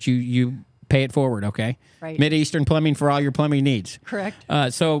sure that you pay it forward, okay? Right. Mideastern Plumbing for all your plumbing needs. Correct.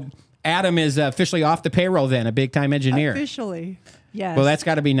 So Adam is officially off the payroll then, a big-time engineer. Officially, yes. Well, that's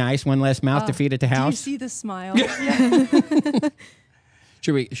got to be nice. One less mouth to feed at the Do you house. see the smile?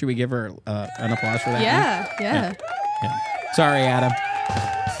 Should we give her an applause for that? Yeah. Yeah. Sorry, Adam.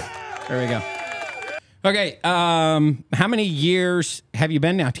 There we go. Okay. How many years have you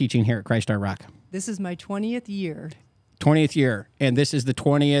been now teaching here at Christ Our Rock? This is my 20th year 20th year, and this is the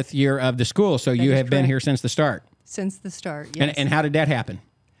 20th year of the school. So you is have been correct. here since the start. since the start. Yes. And how did that happen?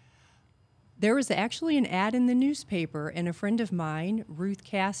 There was actually an ad in the newspaper, and a friend of mine, Ruth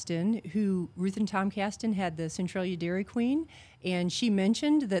and Tom Caston had the Centralia Dairy Queen, and she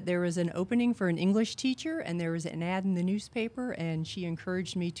mentioned that there was an opening for an English teacher, and there was an ad in the newspaper, and she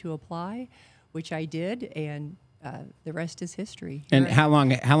encouraged me to apply, which I did, and the rest is history. And Here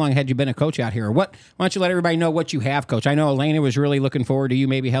I- how long had you been a coach out here? Or why don't you let everybody know what you have, Coach? I know Elena was really looking forward to you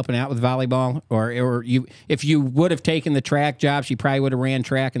maybe helping out with volleyball, or you if you would have taken the track job, she probably would have ran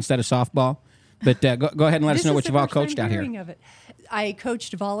track instead of softball. But go ahead and let us This know is what the you've all first time coached out here. hearing of it. I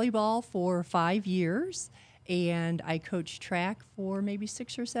coached volleyball for 5 years, and I coached track for maybe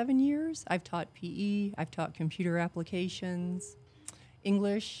 6 or 7 years. I've taught PE, I've taught computer applications,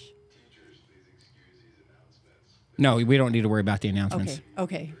 English. No, we don't need to worry about the announcements.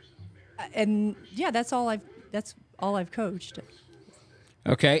 Okay. And yeah, that's all I've coached.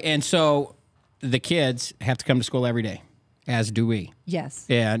 Okay, and so the kids have to come to school every day, as do we. Yes.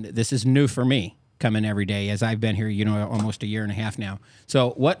 And this is new for me, coming every day, as I've been here, almost a year and a half now.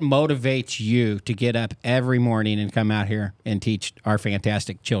 So what motivates you to get up every morning and come out here and teach our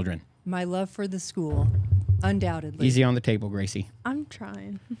fantastic children? My love for the school, undoubtedly. Easy on the table, Gracie. I'm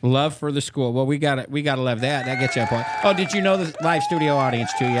trying. Love for the school. Well, we gotta love that. That gets you up. Oh, did you know the live studio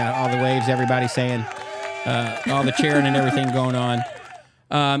audience too? Yeah, all the waves, everybody saying, all the cheering and everything going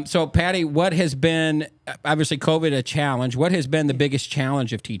on. So, Patty, what has been, obviously COVID a challenge, what has been the biggest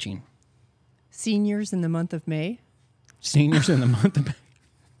challenge of teaching? Seniors in the month of May. Seniors in the month of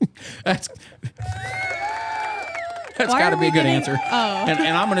May. That's Why got to are be a we good getting- answer. Oh.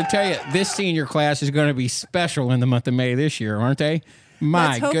 And I'm going to tell you, this senior class is going to be special in the month of May this year, aren't they? My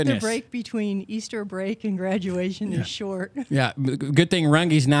Let's hope goodness. the break between Easter break and graduation is short. Yeah, good thing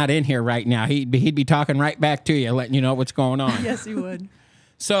Rungy's not in here right now. He'd be talking right back to you, letting you know what's going on. Yes, he would.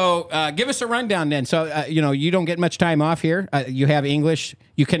 So give us a rundown then. So, you don't get much time off here. You have English.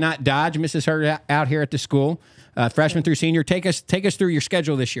 You cannot dodge Mrs. Hurd out here at the school. Freshman through senior. Take us through your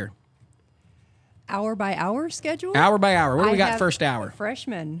schedule this year. Hour by hour schedule? Hour by hour. What do we I got have first hour?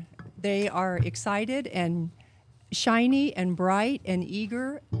 Freshmen. They are excited and shiny and bright and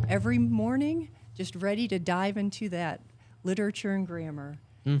eager every morning, just ready to dive into that literature and grammar.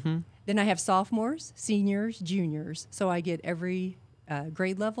 Mm-hmm. Then I have sophomores, seniors, juniors. So I get every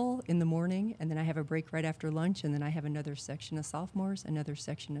grade level in the morning, and then I have a break right after lunch, and then I have another section of sophomores, another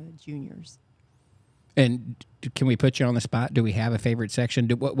section of juniors. And can we put you on the spot? Do we have a favorite section?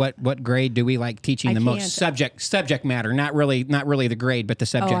 What grade do we like teaching I the most? can't. Subject matter, not really the grade, but the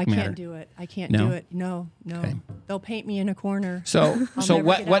subject I matter. can't do it. I can't No? do it. No. Okay. They'll paint me in a corner. So I'll so never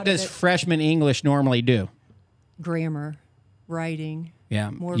what get what out of does it. freshman English normally do? Grammar, writing. Yeah,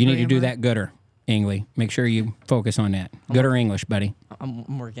 More you need to do grammar. that gooder, English. Make sure you focus on that. Gooder English, buddy.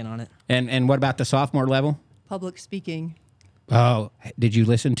 I'm working on it. And what about the sophomore level? Public speaking. Oh, did you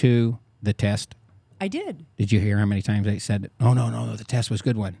listen to the test? I did. Did you hear how many times they said, "Oh no, the test was a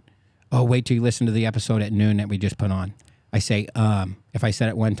good one"? Oh, wait till you listen to the episode at noon that we just put on. I say, if I said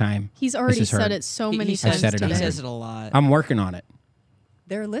it one time, He's already Mrs. Hurd. said it so many He times says, said it today. he 100. says it a lot. I'm working on it.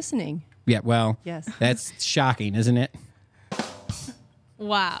 They're listening. Yeah, well, Yes. that's shocking, isn't it?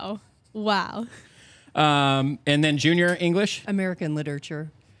 Wow. And then junior English, American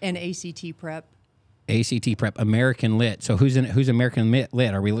literature and ACT prep. ACT prep, American Lit. So who's American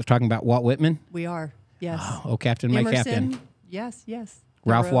Lit? Are we talking about Walt Whitman? We are. Yes. Oh, Captain, my Emerson. captain. Yes.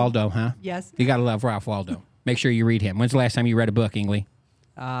 Ralph Thoreau. Waldo, huh? Yes. You got to love Ralph Waldo. Make sure you read him. When's the last time you read a book, Ingley?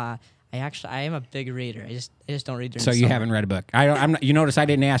 I am a big reader. I just don't read during So the you summer. haven't read a book. I'm not, you notice I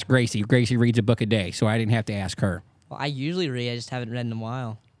didn't ask Gracie. Gracie reads a book a day, so I didn't have to ask her. Well, I usually read. I just haven't read in a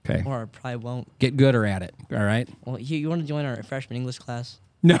while. Okay. Or I probably won't. Get gooder at it, all right? Well, you want to join our freshman English class?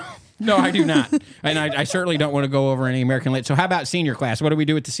 No, I do not. And I certainly don't want to go over any American Lit. So how about senior class? What do we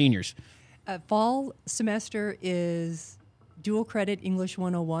do with the seniors? Fall semester is dual credit English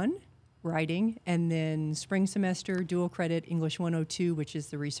 101, writing, and then spring semester dual credit English 102, which is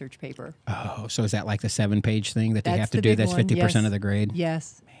the research paper. Oh, so is that like the 7-page thing that they That's have to the do? big That's one, 50% yes. of the grade.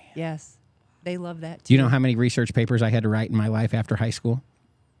 Yes, yes, they love that too. Do you know how many research papers I had to write in my life after high school?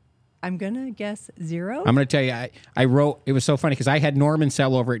 I'm gonna guess 0. I'm going to tell you, I wrote, it was so funny because I had Norman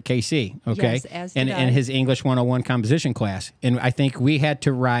Sell over at KC, okay? Yes, as and did in I. his English 101 composition class. And I think we had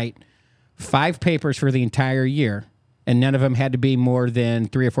to write 5 papers for the entire year, and none of them had to be more than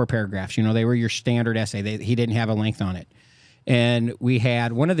 3 or 4 paragraphs. You know, they were your standard essay. He didn't have a length on it. And we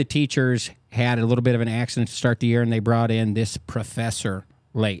had, one of the teachers had a little bit of an accident to start the year, and they brought in this professor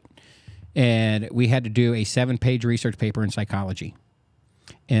late. And we had to do a 7-page research paper in psychology.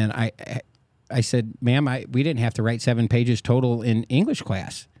 And I said, ma'am, we didn't have to write 7 pages total in English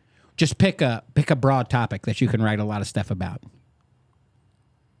class. Just pick a broad topic that you can write a lot of stuff about.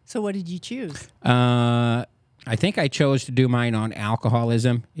 So what did you choose? I think I chose to do mine on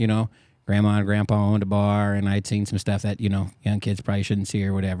alcoholism. You know, grandma and grandpa owned a bar, and I'd seen some stuff that, you know, young kids probably shouldn't see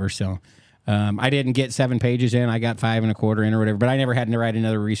or whatever. So I didn't get 7 pages in. I got 5 1/4 in or whatever. But I never had to write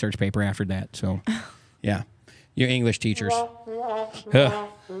another research paper after that. So, yeah. You English teachers.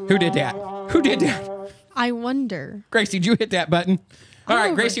 Who did that? Who did that? I wonder Gracie, did you hit that button? All right,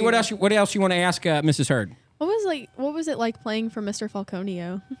 over Gracie, what else you want to ask Mrs. Hurd? what was it like playing for Mr.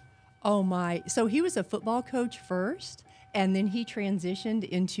 Falconio? Oh my! So he was a football coach first, and then he transitioned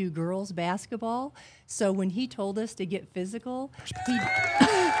into girls basketball. So when he told us to get physical,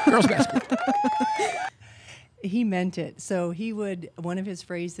 Girls basketball. he meant it. So one of his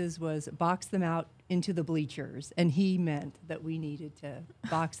phrases was box them out into the bleachers. And he meant that we needed to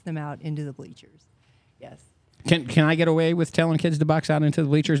box them out into the bleachers. Yes. Can I get away with telling kids to box out into the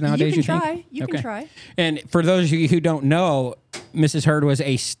bleachers nowadays, you think? You can try. And for those of you who don't know, Mrs. Hurd was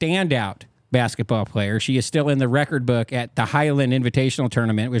a standout basketball player. She is still in the record book at the Highland Invitational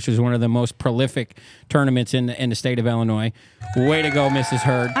Tournament, which was one of the most prolific tournaments in the state of Illinois. Way to go, Mrs.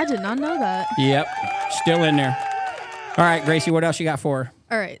 Hurd. I did not know that. Yep, still in there. All right, Gracie, what else you got for her?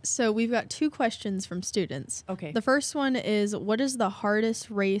 All right, so we've got 2 questions from students. Okay. The first one is, what is the hardest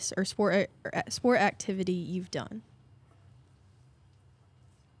race or sport activity you've done?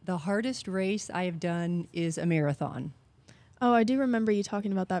 The hardest race I have done is a marathon. Oh, I do remember you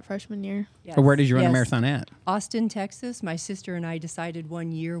talking about that freshman year. Yes. Where did you run a Yes. marathon at? Austin, Texas. My sister and I decided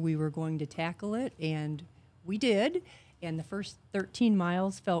one year we were going to tackle it, and we did. And the first 13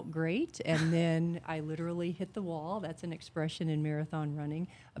 miles felt great, and then I literally hit the wall. That's an expression in marathon running,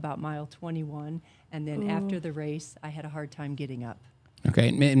 about mile 21. And then after the race, I had a hard time getting up. Okay,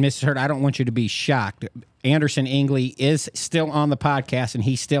 and Mrs. Hurd, I don't want you to be shocked. Anderson Ingley is still on the podcast, and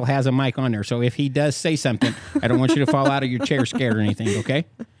he still has a mic on there. So if he does say something, I don't want you to fall out of your chair scared or anything, okay?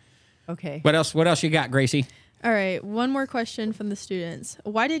 Okay. What else you got, Gracie? All right, one more question from the students.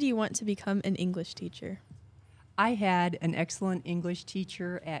 Why did you want to become an English teacher? I had an excellent English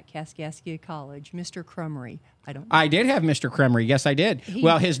teacher at Kaskaskia College, Mr. Crummery. I did have Mr. Cremery. Yes, I did.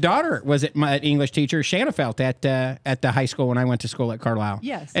 Well, his daughter was my English teacher, Shanafelt, at the high school when I went to school at Carlisle.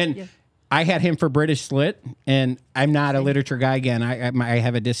 Yes, And yes. I had him for British Lit, and I'm not a literature guy. Again, I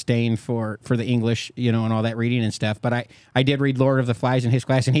have a disdain for the English, you know, and all that reading and stuff. But I did read Lord of the Flies in his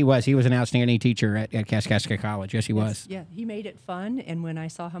class, and he was an outstanding teacher at Kaskaskia College. Yes, he was. Yeah, he made it fun, and when I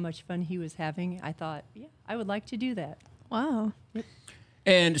saw how much fun he was having, I thought, yeah, I would like to do that. Wow.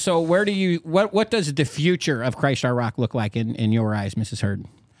 And so where do you, what does the future of Christ Our Rock look like in your eyes, Mrs. Hurd?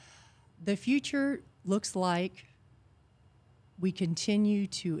 The future looks like we continue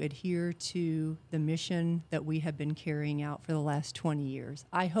to adhere to the mission that we have been carrying out for the last 20 years.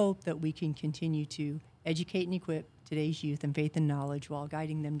 I hope that we can continue to educate and equip today's youth in faith and knowledge while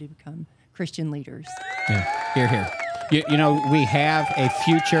guiding them to become Christian leaders. Yeah, here. You know, we have a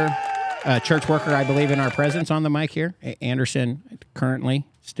future church worker, I believe, in our presence on the mic here. Anderson currently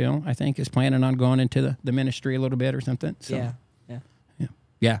still, I think, is planning on going into the ministry a little bit or something. So,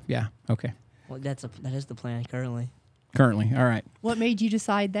 Yeah. Okay. Well, that is the plan currently. Currently. All right. What made you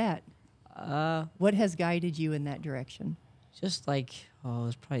decide that? What has guided you in that direction? Just like, it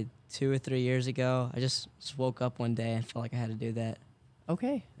was probably 2 or 3 years ago. I just woke up one day and felt like I had to do that.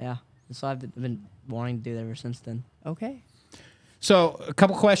 Okay. Yeah. And so I've been wanting to do that ever since then. Okay. So a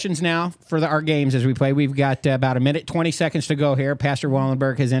couple questions now for our games as we play. We've got about 1 minute, 20 seconds to go here. Pastor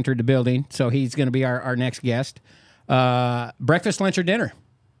Wallenberg has entered the building, so he's going to be our next guest. Breakfast, lunch, or dinner?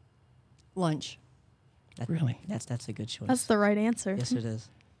 Lunch. Really? That's a good choice. That's the right answer. Yes, it is.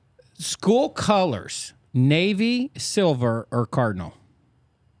 School colors, navy, silver, or cardinal?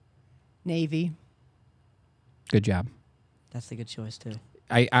 Navy. Good job. That's a good choice too.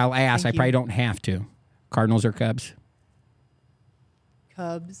 I'll ask. Thank I probably you. don't have to. Cardinals or Cubs?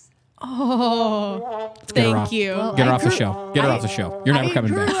 Cubs. Oh, Get her thank off. you. Well, Get her I off the grew- show. Get her off the show. You're never I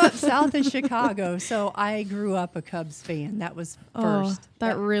coming grew back. up south of Chicago, so I grew up a Cubs fan. That was Oh, first.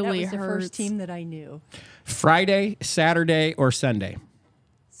 that really was the hurts. first team that I knew. Friday, Saturday, or Sunday?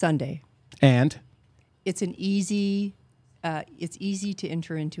 Sunday. And It's easy to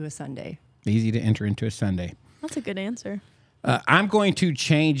enter into a Sunday. easy to enter into a Sunday. That's a good answer. I'm going to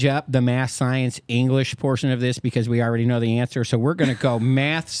change up the math, science, English portion of this because we already know the answer. So we're going to go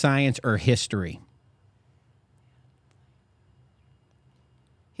math, science, or history.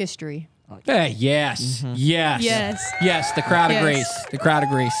 History. Yes. Yes. Yes. Yes. The crowd Yes. agrees. The crowd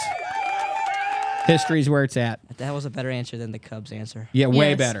agrees. History's where it's at. That was a better answer than the Cubs answer. Yeah, way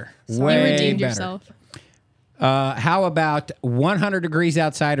Yes. better. You Way redeemed better. yourself. How about 100 degrees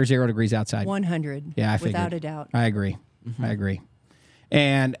outside or 0 degrees outside? 100. Yeah, I figured. Without a doubt. I agree. I agree.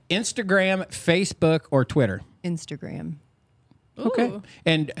 And Instagram, Facebook, or Twitter? Instagram. Okay. Ooh.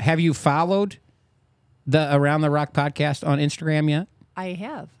 And have you followed the Around the Rock podcast on Instagram yet? I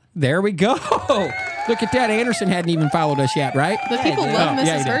have. There we go. Look at that. Anderson hadn't even followed us yet, right? The people love Oh, Mrs.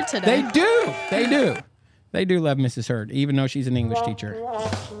 yeah, he did. Hurd today. They do. They do. They do love Mrs. Hurd, even though she's an English teacher.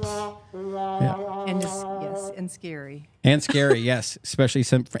 And scary. And scary, yes, especially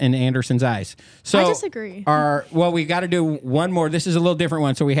in Anderson's eyes. So I disagree. We got to do one more. This is a little different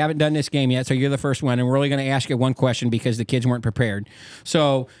one, so we haven't done this game yet. So you're the first one, and we're only going to ask you one question because the kids weren't prepared.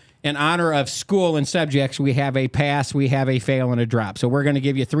 So, in honor of school and subjects, we have a pass, we have a fail, and a drop. So we're going to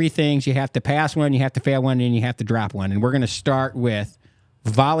give you three things. You have to pass one, you have to fail one, and you have to drop one. And we're going to start with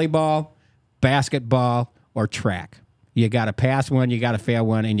volleyball, basketball, or track. You got to pass one, you got to fail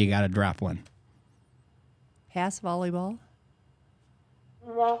one, and you got to drop one. Pass volleyball.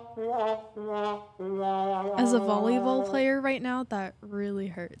 As a volleyball player right now, that really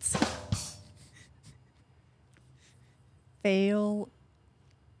hurts. Fail.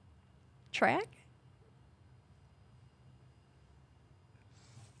 Track.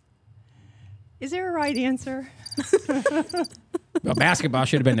 Is there a right answer? Well, basketball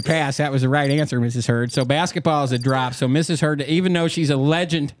should have been the pass. That was the right answer, Mrs. Hurd. So basketball is a drop. So Mrs. Hurd, even though she's a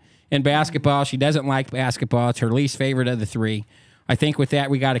legend in basketball, she doesn't like basketball. It's her least favorite of the three. I think with that,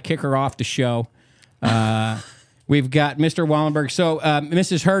 we got to kick her off the show. We've got Mr. Wallenberg. So,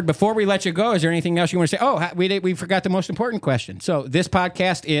 Mrs. Hurd, before we let you go, is there anything else you want to say? Oh, we forgot the most important question. So this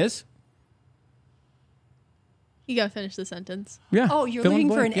podcast is? You gotta finish the sentence. Yeah. Oh, you're fill in the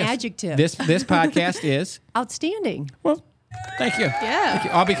looking for blank, an adjective. This podcast is? Outstanding. Well, thank you. Yeah. Thank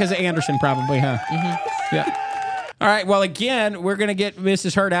you. All because of Anderson, probably, huh? Mm-hmm. Yeah. All right. Well, again, we're going to get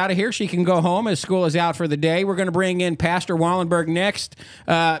Mrs. Hurd out of here. She can go home as school is out for the day. We're going to bring in Pastor Wallenberg next.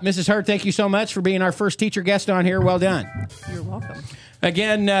 Mrs. Hurd, thank you so much for being our first teacher guest on here. Well done. You're welcome.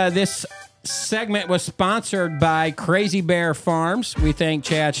 Again, this segment was sponsored by Crazy Bear Farms. We thank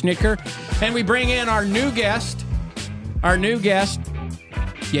Chad Schnicker. And we bring in our new guest.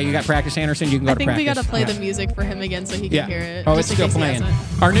 Yeah, you got practice, Anderson. You can go I to think practice. we gotta play Yeah. the music for him again so he can hear it. Oh, just it's in still case he playing.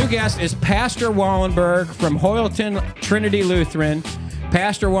 hasn't. Our new guest is Pastor Wallenberg from Hoyleton Trinity Lutheran.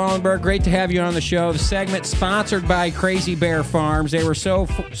 Pastor Wallenberg, great to have you on the show. The segment sponsored by Crazy Bear Farms. They were so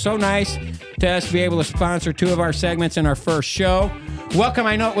nice to us to be able to sponsor two of our segments in our first show. Welcome.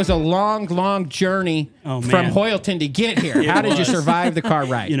 I know it was a long journey from Hoyleton to get here. How did you survive the car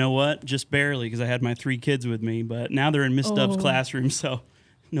ride? You know what? Just barely, because I had my 3 kids with me. But now they're in Miss Stubbs' classroom, so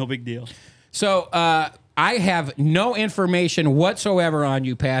no big deal. So I have no information whatsoever on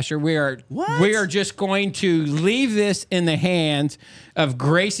you, Pastor. We are just going to leave this in the hands of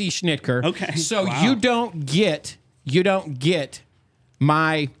Gracie Schnittker. Okay. So Wow. you don't get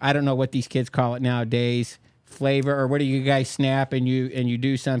my, I don't know what these kids call it nowadays, flavor, or what do you guys snap and you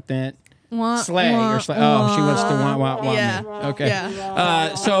do something? Slay or slay. Oh, she wants to want Yeah. me. Okay.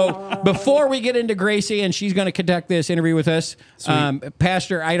 Yeah. So before we get into Gracie, and she's going to conduct this interview with us,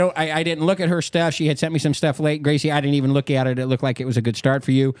 Pastor, I didn't look at her stuff. She had sent me some stuff late. Gracie, I didn't even look at it. It looked like it was a good start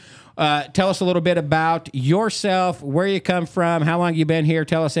for you. Tell us a little bit about yourself, where you come from, how long you've been here.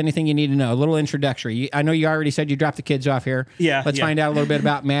 Tell us anything you need to know. A little introductory. I know you already said you dropped the kids off here. Yeah, Let's yeah. find out a little bit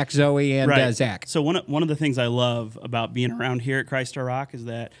about Max, Zoe, and Zach. So one of the things I love about being around here at Christ Our Rock is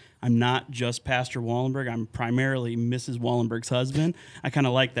that I'm not just Pastor Wallenberg. I'm primarily Mrs. Wallenberg's husband. I kind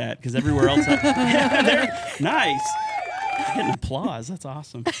of like that because everywhere else, nice. Getting applause. That's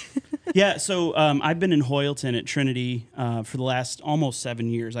awesome. Yeah. So I've been in Hoyleton at Trinity for the last almost 7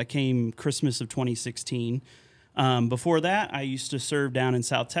 years. I came Christmas of 2016. Before that, I used to serve down in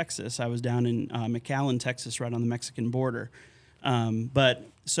South Texas. I was down in McAllen, Texas, right on the Mexican border.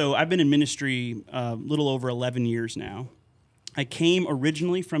 So I've been in ministry a little over 11 years now. I came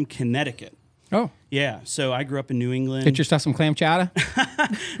originally from Connecticut. Oh, Yeah, so I grew up in New England. get yourself some clam chowder.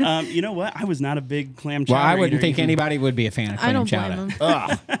 You know what? I was not a big clam chowder Well, I wouldn't eater think even. anybody would be a fan of I clam don't chowder. blame him.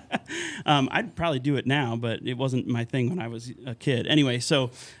 Ugh. I'd probably do it now, but it wasn't my thing when I was a kid. Anyway,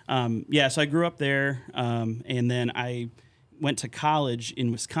 so yeah, so I grew up there, and then I went to college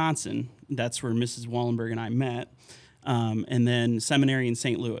in Wisconsin. That's where Mrs. Wallenberg and I met, and then seminary in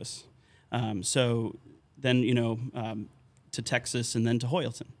St. Louis. So then, to Texas and then to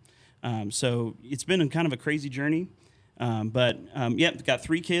Hoyleton. So it's been kind of a crazy journey. But yeah, got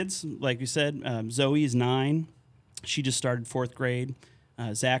 3 kids. Like you said, Zoe is 9. She just started 4th grade.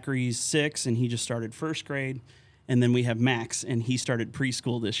 Zachary's 6, and he just started 1st grade. And then we have Max, and he started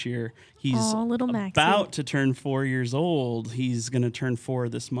preschool this year. He's Aw, little Maxie. about to turn 4 years old. He's going to turn 4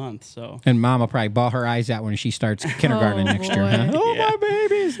 this month. So, And Mom will probably bawl her eyes out when she starts kindergarten Oh, next year. Huh? boy. Oh, Yeah. my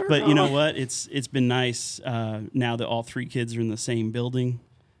babies. are but you know gone. what? It's been nice now that all 3 kids are in the same building.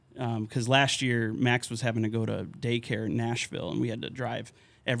 Because last year Max was having to go to daycare in Nashville, and we had to drive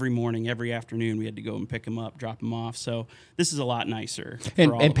every morning, every afternoon. We had to go and pick him up, drop him off. So this is a lot nicer. And,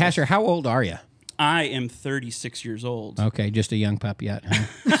 for all and of Pastor, us. how old are you? I am 36 years old. Okay, just a young pup yet.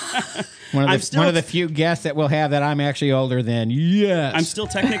 Huh? one I'm of the still- one of the few guests that we'll have that I'm actually older than. Yes, I'm still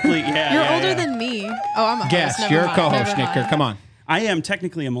technically yeah. You're yeah, older yeah. than me. Oh, I'm a Guess host. Never you're a mind, co-host, never Nicker. mind. Come on. I am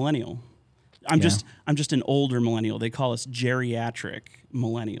technically a millennial. I'm Yeah. just an older millennial. They call us geriatric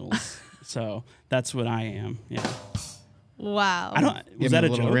millennials. So that's what I am. Yeah. Wow. I don't. Give Was me that a a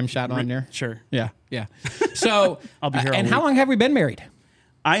little joke? rim shot on there? Sure. Yeah, yeah. So, I'll be here all and how week. long have we been married?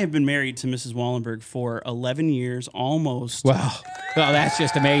 I have been married to Mrs. Wallenberg for 11 years, almost. Wow. Well, that's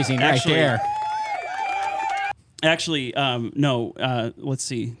just amazing Actually- right there. Actually, no. Let's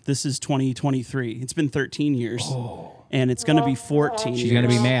see. This is 2023. It's been 13 years, and it's going to be 14. She's going to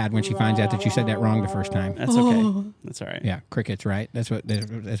be mad when she finds out that you said that wrong the first time. That's okay. That's all right. Yeah, crickets, right? That's what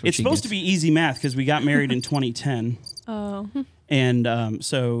It's she supposed gets. to be easy math because we got married in 2010, Oh. and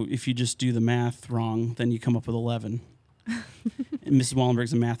so if you just do the math wrong, then you come up with 11. And Mrs.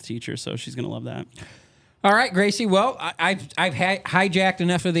 Wallenberg's a math teacher, so she's going to love that. All right, Gracie. Well, I've hijacked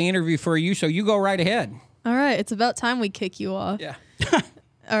enough of the interview for you, so you go right ahead. All right. It's about time we kick you off. Yeah.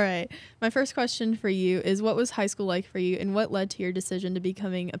 All right. My first question for you is, what was high school like for you, and what led to your decision to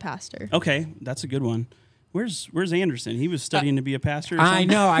becoming a pastor? Okay, that's a good one. Where's Anderson? He was studying to be a pastor. Or I something?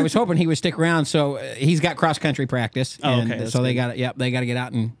 know. I was hoping he would stick around. So he's got cross country practice. Oh, and okay, that's so they good. got they got to get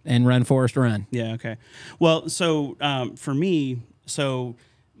out and run Forest Run. Yeah. Okay. Well, so for me, so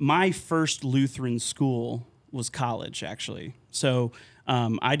my first Lutheran school was college, actually. So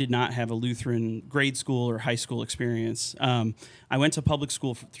I did not have a Lutheran grade school or high school experience. I went to public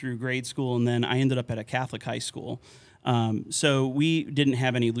school through grade school, and then I ended up at a Catholic high school. So we didn't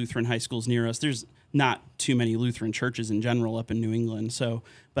have any Lutheran high schools near us. There's not too many Lutheran churches in general up in New England. So,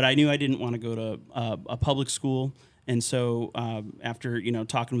 but I knew I didn't want to go to a public school. And so after,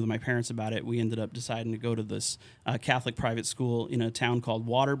 talking with my parents about it, we ended up deciding to go to this Catholic private school in a town called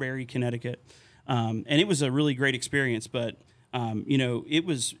Waterbury, Connecticut. And it was a really great experience, but, it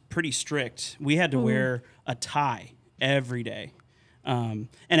was pretty strict. We had to wear a tie every day. And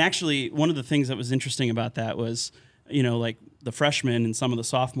actually, one of the things that was interesting about that was, like the freshmen and some of the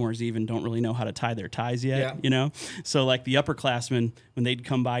sophomores even don't really know how to tie their ties yet, So like the upperclassmen, when they'd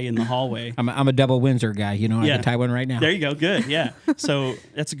come by in the hallway. I'm a double Windsor guy. I can tie one right now. There you go. Good. Yeah. So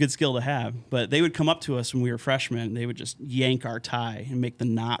that's a good skill to have. But they would come up to us when we were freshmen. They would just yank our tie and make the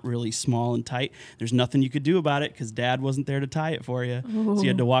knot really small and tight. There's nothing you could do about it because Dad wasn't there to tie it for you. So you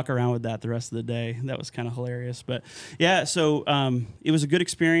had to walk around with that the rest of the day. That was kind of hilarious. But yeah, so it was a good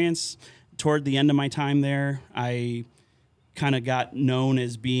experience. Toward the end of my time there, I kind of got known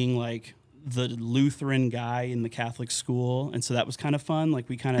as being like the Lutheran guy in the Catholic school, and so that was kind of fun. Like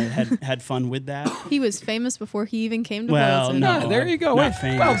we kind of had fun with that. He was famous before he even came to Well, Hoyleton. no. Ah, there you go. Not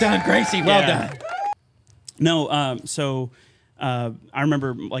famous. Well done, Gracie. Well Yeah. done. No, so I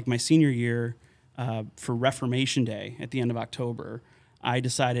remember like my senior year for Reformation Day at the end of October, I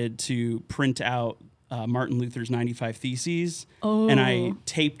decided to print out Martin Luther's 95 Theses, and I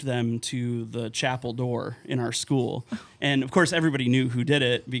taped them to the chapel door in our school. And of course, everybody knew who did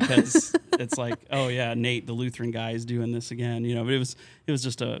it because it's like, oh yeah, Nate, the Lutheran guy, is doing this again. But it was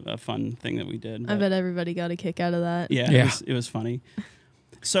just a fun thing that we did. I But bet everybody got a kick out of that. yeah, Yeah. It was funny.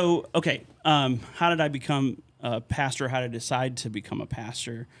 So, okay, how did I become a pastor? How did I decide to become a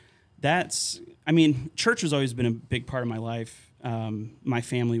pastor? Church has always been a big part of my life. My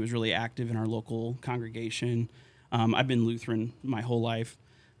family was really active in our local congregation. I've been Lutheran my whole life.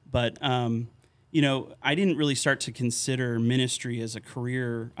 But, I didn't really start to consider ministry as a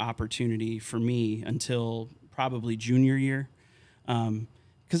career opportunity for me until probably junior year.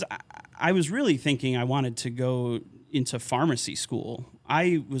 because I was really thinking I wanted to go into pharmacy school.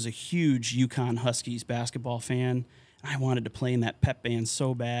 I was a huge UConn Huskies basketball fan. I wanted to play in that pep band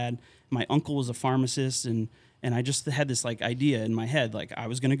so bad. My uncle was a pharmacist, and I just had this like idea in my head, like I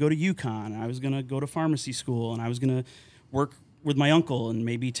was going to go to UConn, I was going to go to pharmacy school, and I was going to work with my uncle and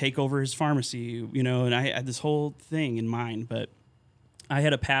maybe take over his pharmacy, you know, and I had this whole thing in mind. But I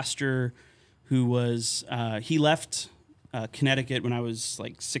had a pastor who was, he left Connecticut when I was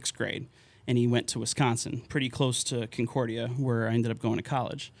like 6th grade, and he went to Wisconsin, pretty close to Concordia, where I ended up going to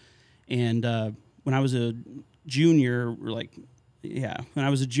college. And when I was a junior, when I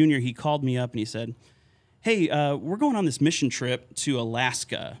was a junior, he called me up and he said, hey, we're going on this mission trip to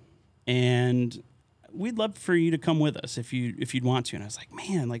Alaska, and we'd love for you to come with us if you'd want to. And I was like,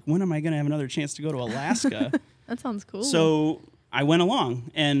 man, like, when am I going to have another chance to go to Alaska? That sounds cool. So I went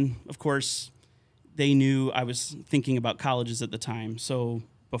along, and of course, they knew I was thinking about colleges at the time. So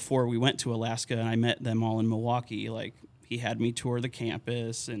before we went to Alaska, and I met them all in Milwaukee, like, he had me tour the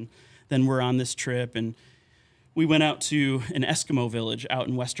campus, and then we're on this trip, and we went out to an Eskimo village out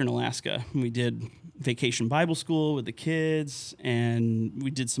in western Alaska. We did vacation Bible school with the kids, and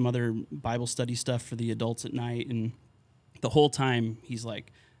we did some other Bible study stuff for the adults at night. And the whole time, he's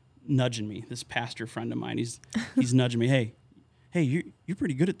like nudging me. This pastor friend of mine, he's nudging me. Hey, you're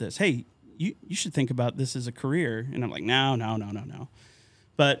pretty good at this. Hey, you should think about this as a career. And I'm like, no.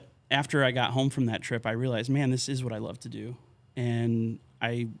 But after I got home from that trip, I realized, man, this is what I love to do. And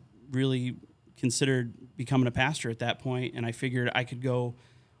I really considered becoming a pastor at that point, and I figured I could go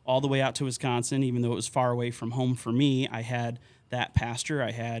all the way out to Wisconsin, even though it was far away from home for me. I had that pastor, I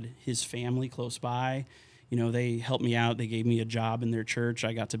had his family close by. You know, they helped me out. They gave me a job in their church.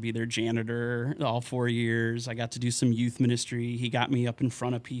 I got to be their janitor all 4 years. I got to do some youth ministry. He got me up in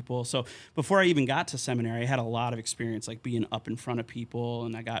front of people. So before I even got to seminary, I had a lot of experience, like being up in front of people,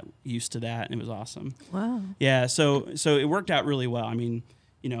 and I got used to that, and it was awesome. Wow. Yeah, so it worked out really well. I mean,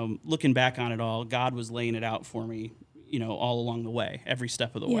 you know, looking back on it all, God was laying it out for me, you know, all along the way, every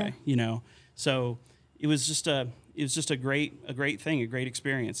step of the way, you know. So it was just a great thing, a great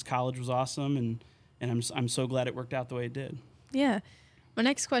experience. College was awesome, and I'm so glad it worked out the way it did. Yeah. My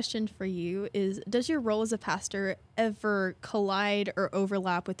next question for you is, does your role as a pastor ever collide or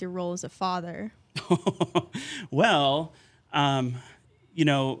overlap with your role as a father? Well, you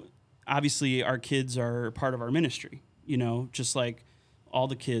know, obviously our kids are part of our ministry, you know, just like all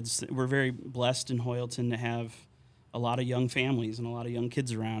the kids. We're very blessed in Hoyleton to have a lot of young families and a lot of young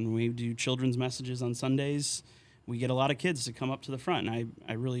kids around. When we do children's messages on Sundays, we get a lot of kids to come up to the front, and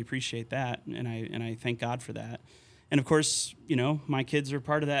I really appreciate that, and I thank God for that. And of course, you know, my kids are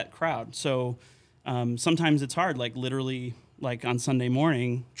part of that crowd. So sometimes it's hard, like literally, like on Sunday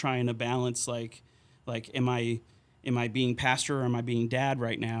morning, trying to balance like am I being pastor or am I being dad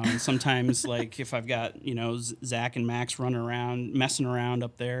right now? And sometimes, like, if I've got, you know, Zach and Max running around, messing around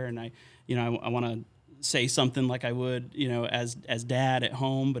up there, and I want to say something like I would, you know, as dad at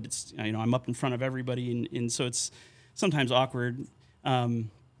home, but it's, you know, I'm up in front of everybody, and so it's sometimes awkward.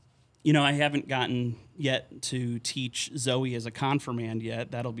 You know, I haven't gotten yet to teach Zoe as a confirmand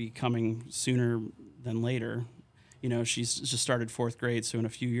yet. That'll be coming sooner than later. You know, she's just started 4th grade, so in a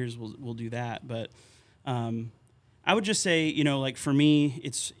few years we'll do that. But I would just say, you know, like for me,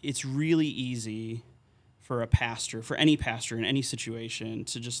 it's really easy for a pastor, for any pastor in any situation,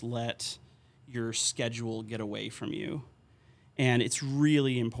 to just let your schedule get away from you. And it's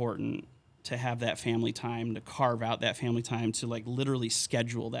really important to have that family time, to carve out that family time, to like literally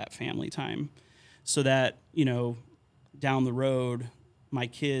schedule that family time so that, you know, down the road, my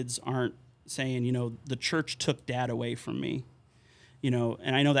kids aren't saying, you know, the church took dad away from me. You know,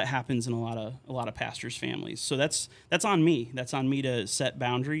 and I know that happens in a lot of pastors' families. So that's on me. That's on me to set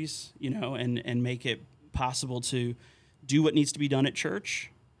boundaries, you know, and make it possible to do what needs to be done at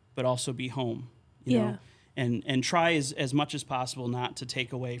church, but also be home, you know, and try as much as possible not to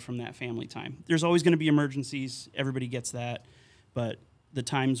take away from that family time. There's always going to be emergencies. Everybody gets that. But the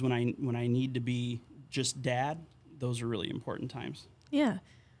times when I need to be just dad, those are really important times. Yeah.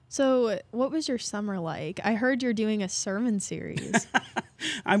 So what was your summer like? I heard you're doing a sermon series.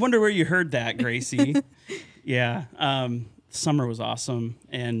 I wonder where you heard that, Gracie. Yeah. Summer was awesome.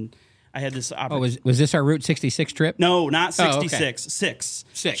 And I had this opportunity. Was this our Route 66 trip? No, not 66. Oh, okay. 6.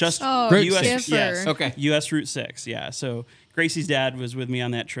 Just Route US, 6. Yes. Okay. US Route 6, yeah. So Gracie's dad was with me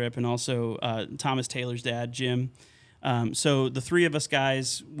on that trip, and also Thomas Taylor's dad, Jim. So the three of us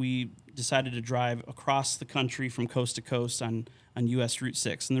guys, we decided to drive across the country from coast to coast on US Route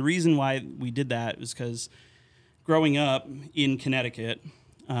 6. And the reason why we did that was because growing up in Connecticut,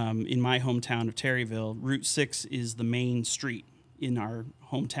 in my hometown of Terryville, Route 6 is the main street. in our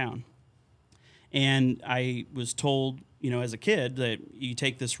hometown. And I was told, as a kid, that you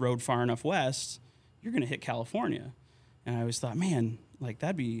take this road far enough west, you're going to hit California. And I always thought, man, like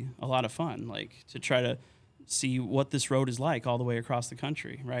that'd be a lot of fun, like to try to see what this road is like all the way across the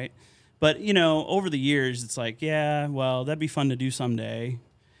country, right? But, over the years, it's like, yeah, well, that'd be fun to do someday.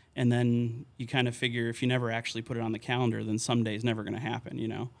 And then you kind of figure if you never actually put it on the calendar, then someday's never going to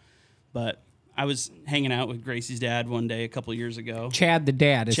happen, But I was hanging out with Gracie's dad one day a couple of years ago. Chad the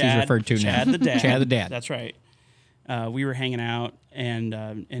dad, as he's referred to now. Chad the dad. Chad the dad. That's right. We were hanging out,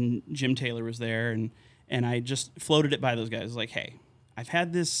 and Jim Taylor was there, and I just floated it by those guys. Like, hey, I've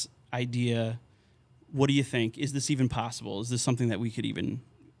had this idea. What do you think? Is this even possible? Is this something that we could even,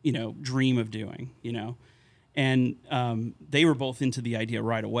 dream of doing? And they were both into the idea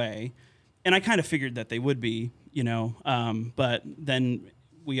right away, and I kind of figured that they would be, but then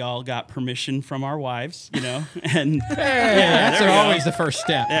we all got permission from our wives, and That's always the first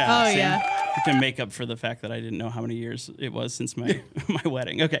step. Oh, see? yeah. To make up for the fact that I didn't know how many years it was since my my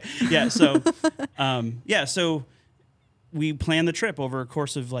wedding. Okay, yeah. So, so we planned the trip over a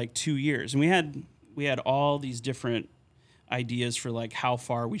course of like 2 years, and we had all these different ideas for like how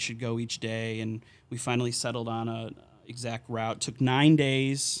far we should go each day, and we finally settled on a exact route. It took 9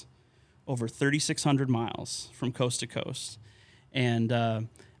 days, over 3,600 miles from coast to coast. And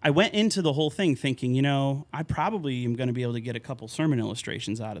I went into the whole thing thinking, I probably am going to be able to get a couple sermon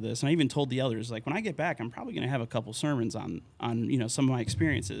illustrations out of this. And I even told the others, like, when I get back, I'm probably going to have a couple sermons on some of my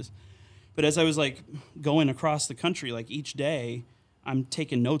experiences. But as I was like going across the country, like each day, I'm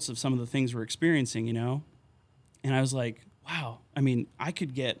taking notes of some of the things we're experiencing, And I was like, wow, I mean, I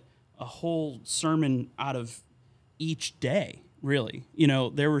could get a whole sermon out of each day, really.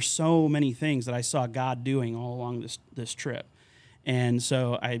 There were so many things that I saw God doing all along this trip. And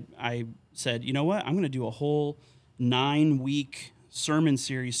so I said, you know what? I'm going to do a whole 9-week sermon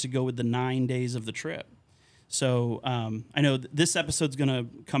series to go with the 9 days of the trip. So I know this episode's going to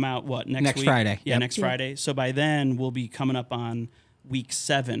come out, next week? Friday. Yeah, Yep. next Friday. So by then, we'll be coming up on week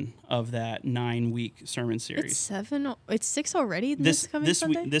 7 of that 9-week sermon series. It's 7. It's 6 already. This coming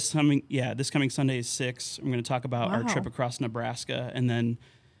Sunday. This coming Sunday is 6. I'm going to talk about our Wow. trip across Nebraska, and then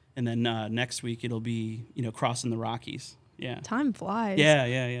next week it'll be crossing the Rockies. Yeah. Time flies.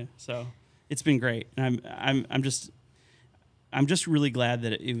 Yeah. So it's been great, and I'm just really glad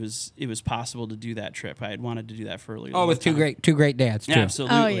that it was possible to do that trip. I had wanted to do that for a really long With time. two great dads too. Yeah,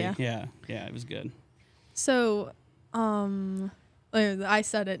 absolutely. Oh, yeah. Yeah, it was good. So, I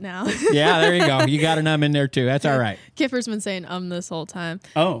said it now. Yeah, there you go. You got an in there too. That's all right. Kipper's been saying this whole time.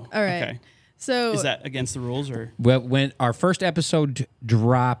 Oh, All right. Okay. So Is that against the rules or? Well, when our first episode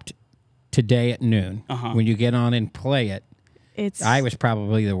dropped today at noon, when you get on and play it, it's I was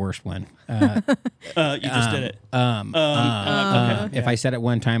probably the worst one. You just did it. Okay. If I said it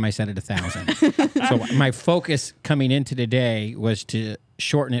one time, I said it 1,000. So my focus coming into today was to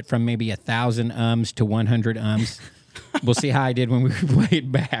shorten it from maybe 1,000 ums to 100 ums. We'll see how I did when we play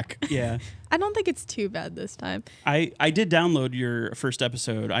it back. Yeah. I don't think it's too bad this time. I did download your first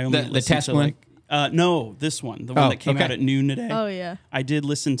episode. I only The listened test to one? No, this one, the one that came okay. out at noon today. Oh yeah. I did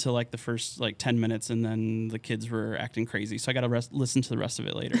listen to like the first 10 minutes, and then the kids were acting crazy, so I got to listen to the rest of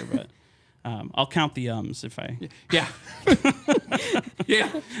it later. But I'll count the ums if I. Yeah. Yeah.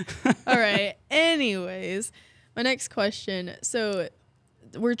 All right. Anyways, my next question. So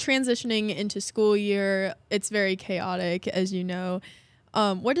we're transitioning into school year. It's very chaotic, as you know.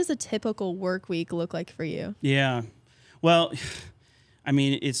 What does a typical work week look like for you? Yeah. Well, I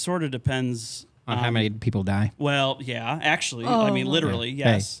mean, it sort of depends On how many people die. Well, yeah, actually, I mean, literally,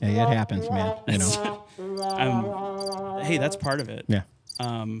 yes. Hey, it happens, man. You know. Hey, that's part of it. Yeah.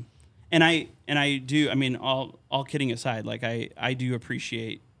 And I do. I mean, all kidding aside, like I do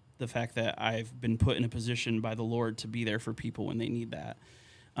appreciate the fact that I've been put in a position by the Lord to be there for people when they need that.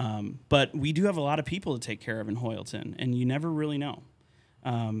 But we do have a lot of people to take care of in Hoyleton, and you never really know.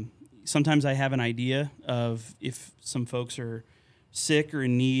 Sometimes I have an idea of if some folks are sick or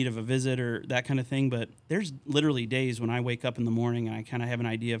in need of a visit or that kind of thing, but there's literally days when I wake up in the morning and I kind of have an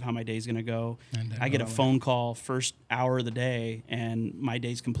idea of how my day's going to go. I get a phone call first hour of the day, and my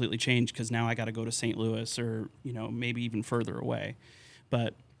day's completely changed because now I got to go to St. Louis or, maybe even further away.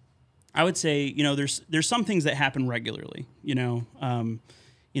 But I would say, there's some things that happen regularly,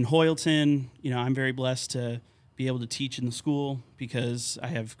 in Hoyleton, I'm very blessed to be able to teach in the school because I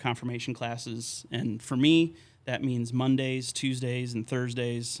have confirmation classes. And for me, that means Mondays, Tuesdays, and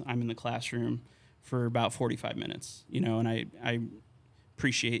Thursdays, I'm in the classroom for about 45 minutes, and I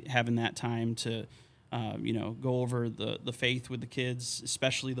appreciate having that time to, go over the faith with the kids,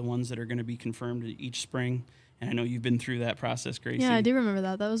 especially the ones that are going to be confirmed each spring. And I know you've been through that process, Gracie. Yeah, I do remember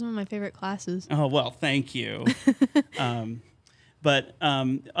that. That was one of my favorite classes. Oh, well, thank you. But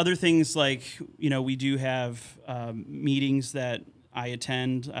other things like, we do have meetings that I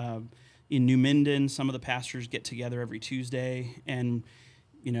attend. In New Minden, some of the pastors get together every Tuesday. And,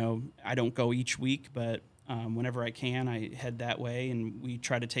 I don't go each week, but whenever I can, I head that way. And we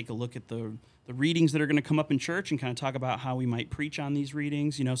try to take a look at the readings that are going to come up in church and kind of talk about how we might preach on these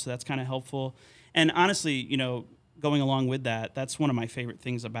readings, so that's kind of helpful. And honestly, going along with that, that's one of my favorite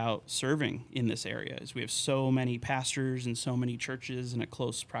things about serving in this area is we have so many pastors and so many churches in a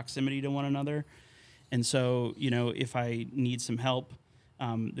close proximity to one another. And so, if I need some help,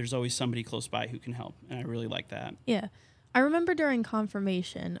 there's always somebody close by who can help. And I really like that. Yeah. I remember during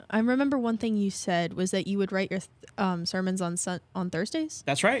confirmation, I remember one thing you said was that you would write your sermons on Thursdays.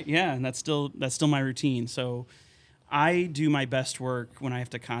 That's right. Yeah. And that's still my routine. So I do my best work when I have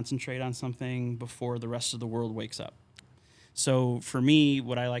to concentrate on something before the rest of the world wakes up. So for me,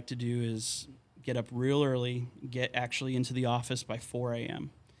 what I like to do is get up real early, get actually into the office by 4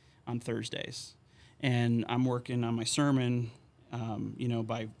 a.m. on Thursdays. And I'm working on my sermon,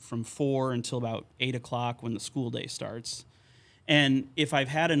 from 4 until about 8 o'clock when the school day starts. And if I've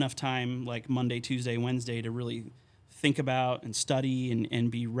had enough time, like Monday, Tuesday, Wednesday, to really think about and study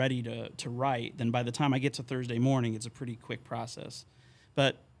and be ready to write, then by the time I get to Thursday morning, it's a pretty quick process.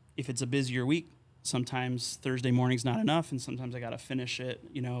 But if it's a busier week, sometimes Thursday morning's not enough, and sometimes I got to finish it,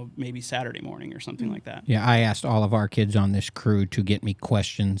 maybe Saturday morning or something like that. Yeah, I asked all of our kids on this crew to get me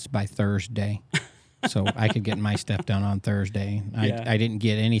questions by Thursday so I could get my stuff done on Thursday. Yeah. I didn't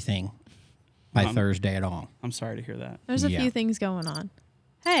get anything by Thursday at all. I'm sorry to hear that. There's a few things going on.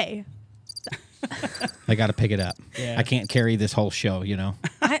 Hey, I got to pick it up. Yeah. I can't carry this whole show,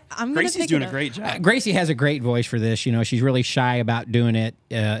 I'm going to Gracie's pick doing it a up. great job. Gracie has a great voice for this. She's really shy about doing it.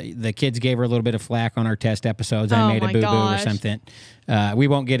 The kids gave her a little bit of flack on our test episodes. I Oh made a my boo-boo or gosh. something. We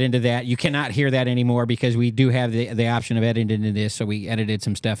won't get into that. You cannot hear that anymore because we do have the option of editing into this, so we edited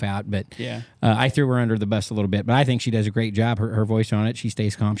some stuff out. But Yeah. I threw her under the bus a little bit. But I think she does a great job. Her voice on it, she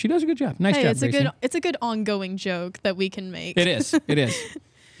stays calm. She does a good job. Nice Hey, job, Gracie. it's a good ongoing joke that we can make. It is. It is.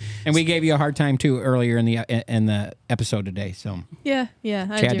 And we gave you a hard time too earlier in the episode today. So Yeah.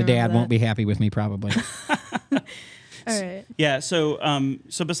 I Chad do the dad remember won't that. be happy with me probably. All right. Yeah. So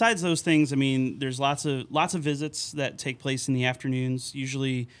besides those things, I mean, there's lots of visits that take place in the afternoons.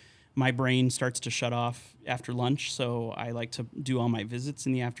 Usually, my brain starts to shut off after lunch, so I like to do all my visits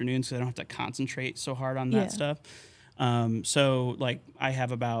in the afternoon, so I don't have to concentrate so hard on that Yeah. stuff. So like I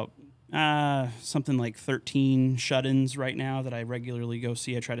have about something like 13 shut-ins right now that I regularly go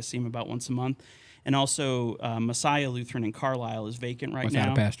see. I try to see them about once a month. And also, Messiah Lutheran in Carlisle is vacant right Without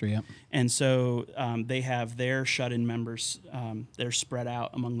now. a pastor, yeah. And so they have their shut-in members. They're spread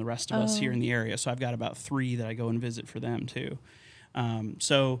out among the rest of us here in the area. So I've got about 3 that I go and visit for them too.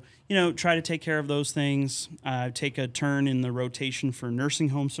 So, try to take care of those things. Take a turn in the rotation for nursing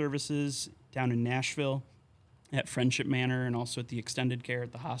home services down in Nashville at Friendship Manor and also at the extended care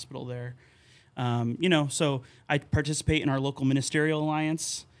at the hospital there. So I participate in our local ministerial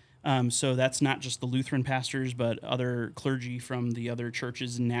alliance. So that's not just the Lutheran pastors, but other clergy from the other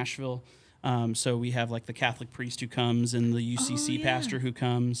churches in Nashville. So we have like the Catholic priest who comes and the UCC pastor who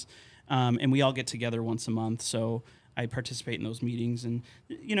comes. And we all get together once a month. So I participate in those meetings. And,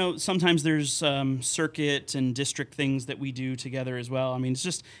 sometimes there's circuit and district things that we do together as well. I mean, it's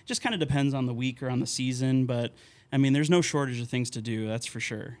just kind of depends on the week or on the season. But, I mean, there's no shortage of things to do. That's for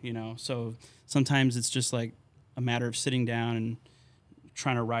sure, So sometimes it's just like a matter of sitting down and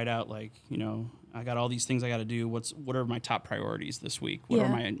trying to write out like, I got all these things I got to do. What are my top priorities this week? What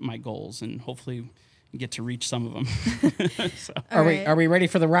are my goals? And hopefully get to reach some of them. So. Are right. we ready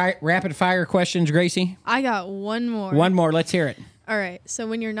for the rapid fire questions, Gracie? I got one more. One more. Let's hear it. All right. So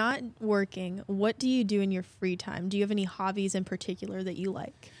when you're not working, what do you do in your free time? Do you have any hobbies in particular that you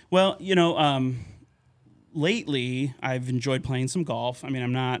like? Well, lately I've enjoyed playing some golf. I mean,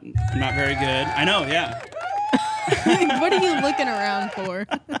 I'm not very good. I know, yeah. What are you looking around for?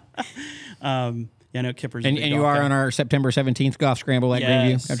 Yeah, I know Kipper's. And you are on our September 17th golf scramble at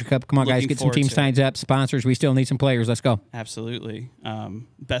Yes. Grandview Country Club. Come on, guys, Looking get some forward team to it. signs up, sponsors. We still need some players. Let's go. Absolutely.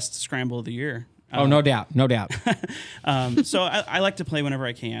 Best scramble of the year. Oh, no doubt. No doubt. So I like to play whenever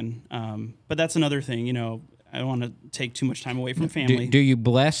I can. But that's another thing, I don't want to take too much time away from family. Do you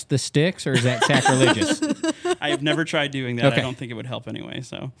bless the sticks or is that sacrilegious? I have never tried doing that. Okay. I don't think it would help anyway.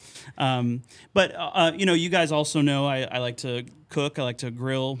 So, but you guys also know I like to cook. I like to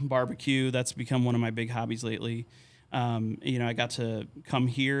grill, barbecue. That's become one of my big hobbies lately. I got to come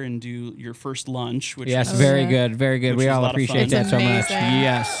here and do your first lunch, which Yes, was, very good, very good. which We was a all lot of appreciate fun. that so much. Amazing.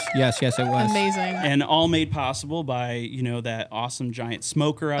 Yes, it was. Amazing. and all made possible by that awesome giant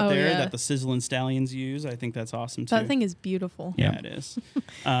smoker out Oh, there yeah. that the Sizzlin' Stallions use. I think that's awesome too. That thing is beautiful. Yeah. Yeah, it is.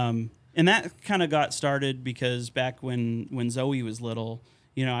 And that kind of got started because back when Zoe was little,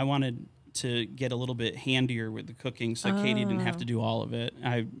 I wanted to get a little bit handier with the cooking, so Katie didn't have to do all of it.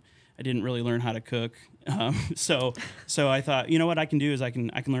 I didn't really learn how to cook, so I thought, what I can do is I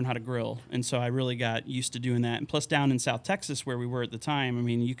can learn how to grill, and so I really got used to doing that. And plus, down in South Texas where we were at the time, I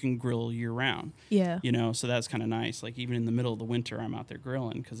mean, you can grill year round. Yeah. So that's kind of nice. Like even in the middle of the winter, I'm out there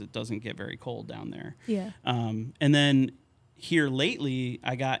grilling because it doesn't get very cold down there. Yeah. And then here lately,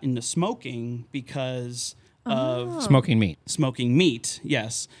 I got into smoking because of Smoking meat. smoking meat.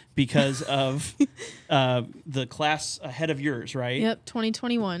 Yes, because of the class ahead of yours, right? Yep.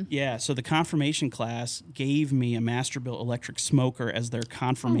 2021. Yeah. So the confirmation class gave me a Masterbuilt electric smoker as their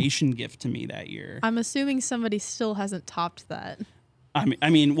confirmation gift to me that year. I'm assuming somebody still hasn't topped that. I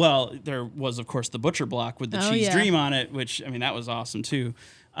mean, well, there was of course the Butcher Block with the Oh, Cheese yeah. Dream on it, which that was awesome too.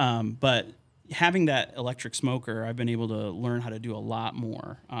 But having that electric smoker, I've been able to learn how to do a lot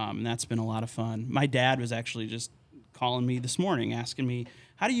more, and that's been a lot of fun. My dad was actually just calling me this morning, asking me,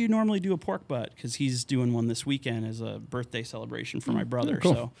 "How do you normally do a pork butt?" Because he's doing one this weekend as a birthday celebration for my brother.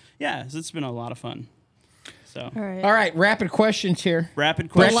 cool. So yeah, it's been a lot of fun. So All right. All right, rapid questions here. rapid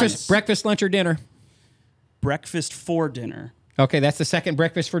questions. Breakfast, lunch, or dinner? Breakfast for dinner. Okay, that's the second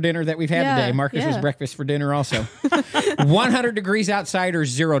breakfast for dinner that we've had Yeah, today. Marcus is yeah. breakfast for dinner also. 100 degrees outside or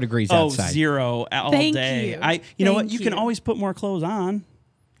 0 degrees Oh, outside? 0 all Thank day. you. You know what? Thank You can you. always put more clothes on.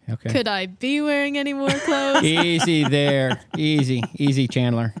 Okay. Could I be wearing any more clothes? Easy there. Easy,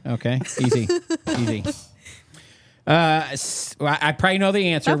 Chandler. Okay, easy. Well, I probably know the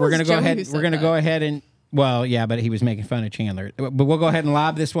answer. That We're was gonna go Joe ahead. who said We're gonna that. go ahead and yeah, but he was making fun of Chandler. But we'll go ahead and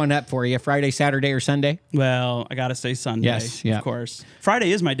lob this one up for you. Friday, Saturday, or Sunday? Well, I got to say Sunday. Yes, yeah. Of course.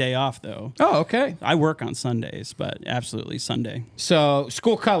 Friday is my day off, though. Oh, okay. I work on Sundays, but absolutely Sunday. So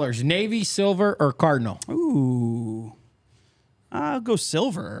school colors: navy, silver, or cardinal. Ooh. I'll go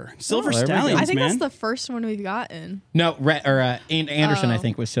silver. Silver there we go. Stallions, I think man. that's the first one we've gotten. No, Rhett or Anderson. I Oh.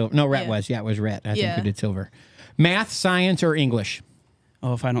 think was silver. No, Rhett Yeah. was. Yeah, it was Rhett. I think Yeah. who did silver. Math, science, or English.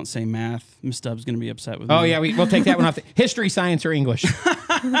 Oh, if I don't say math, Miss Stubbs going to be upset with me. Oh yeah, we'll take that one off. History, science, or English.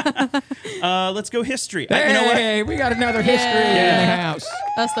 Let's go history. Hey, You know what? we got another history in the house.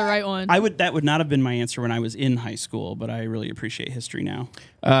 That's the right one. That would not have been my answer when I was in high school, but I really appreciate history now.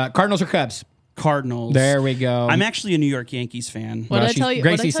 Cardinals or Cubs? Cardinals. There we go. I'm actually a New York Yankees fan. What did I she's- tell you?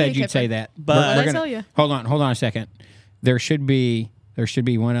 What'd I Gracie tell said you, you'd say Kipper? that. But- We're What'd I gonna- tell you? Hold on a second. There should be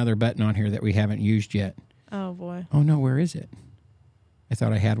one other button on here that we haven't used yet. Oh boy. Oh no, where is it? I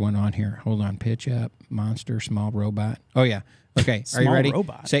thought I had one on here. Hold on. Pitch up, monster, small robot. Oh yeah. Okay. Are you Small ready?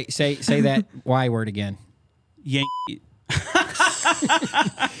 robot. Say that Y word again. Yankee.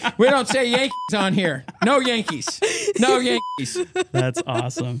 We don't say Yankees on here. No Yankees. No Yankees. That's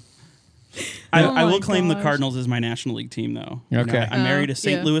awesome. Oh I will my claim the gosh. Cardinals as my National League team, though. Okay. I married a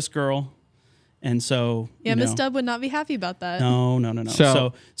St. yeah. Louis girl, and so Yeah, Miss Stubb would not be happy about that. No.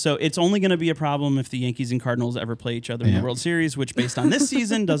 So- So it's only going to be a problem if the Yankees and Cardinals ever play each other in Yeah. the World Series, which, based on this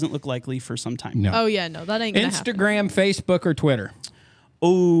season, doesn't look likely for some time. No. Oh yeah, no, that ain't gonna happen. Instagram, Facebook, or Twitter.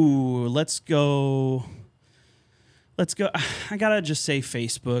 Oh, let's go. I gotta just say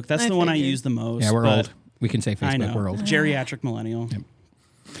Facebook. That's I the one I figured. use the most. Yeah, we're but old. We can say I Facebook. know. We're old. Geriatric millennial.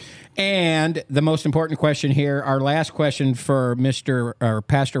 And the most important question here, our last question for Pastor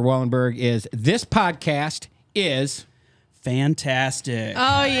Wallenberg is: this podcast is Fantastic.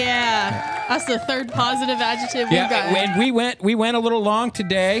 Oh yeah, that's the third positive adjective we've got. when we went a little long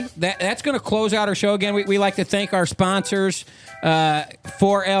today. That's going to close out our show again. We like to thank our sponsors,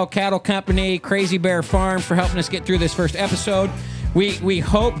 4L Cattle Company, Crazy Bear Farm, for helping us get through this first episode. We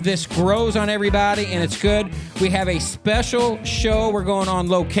hope this grows on everybody and it's good. We have a special show. We're going on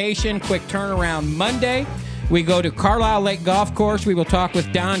location, quick turnaround Monday. We go to Carlisle Lake Golf Course. We will talk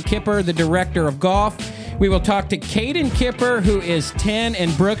with Don Kipper, the director of golf. We will talk to Caden Kipper, who is 10,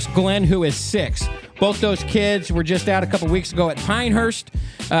 and Brooks Glenn, who is 6. Both those kids were just out a couple weeks ago at Pinehurst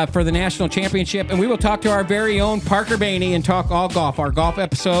for the national championship. And we will talk to our very own Parker Bainey and talk all golf, our golf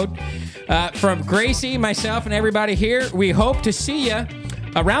episode. From Gracie, myself, and everybody here, we hope to see you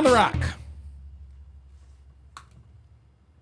around the rock.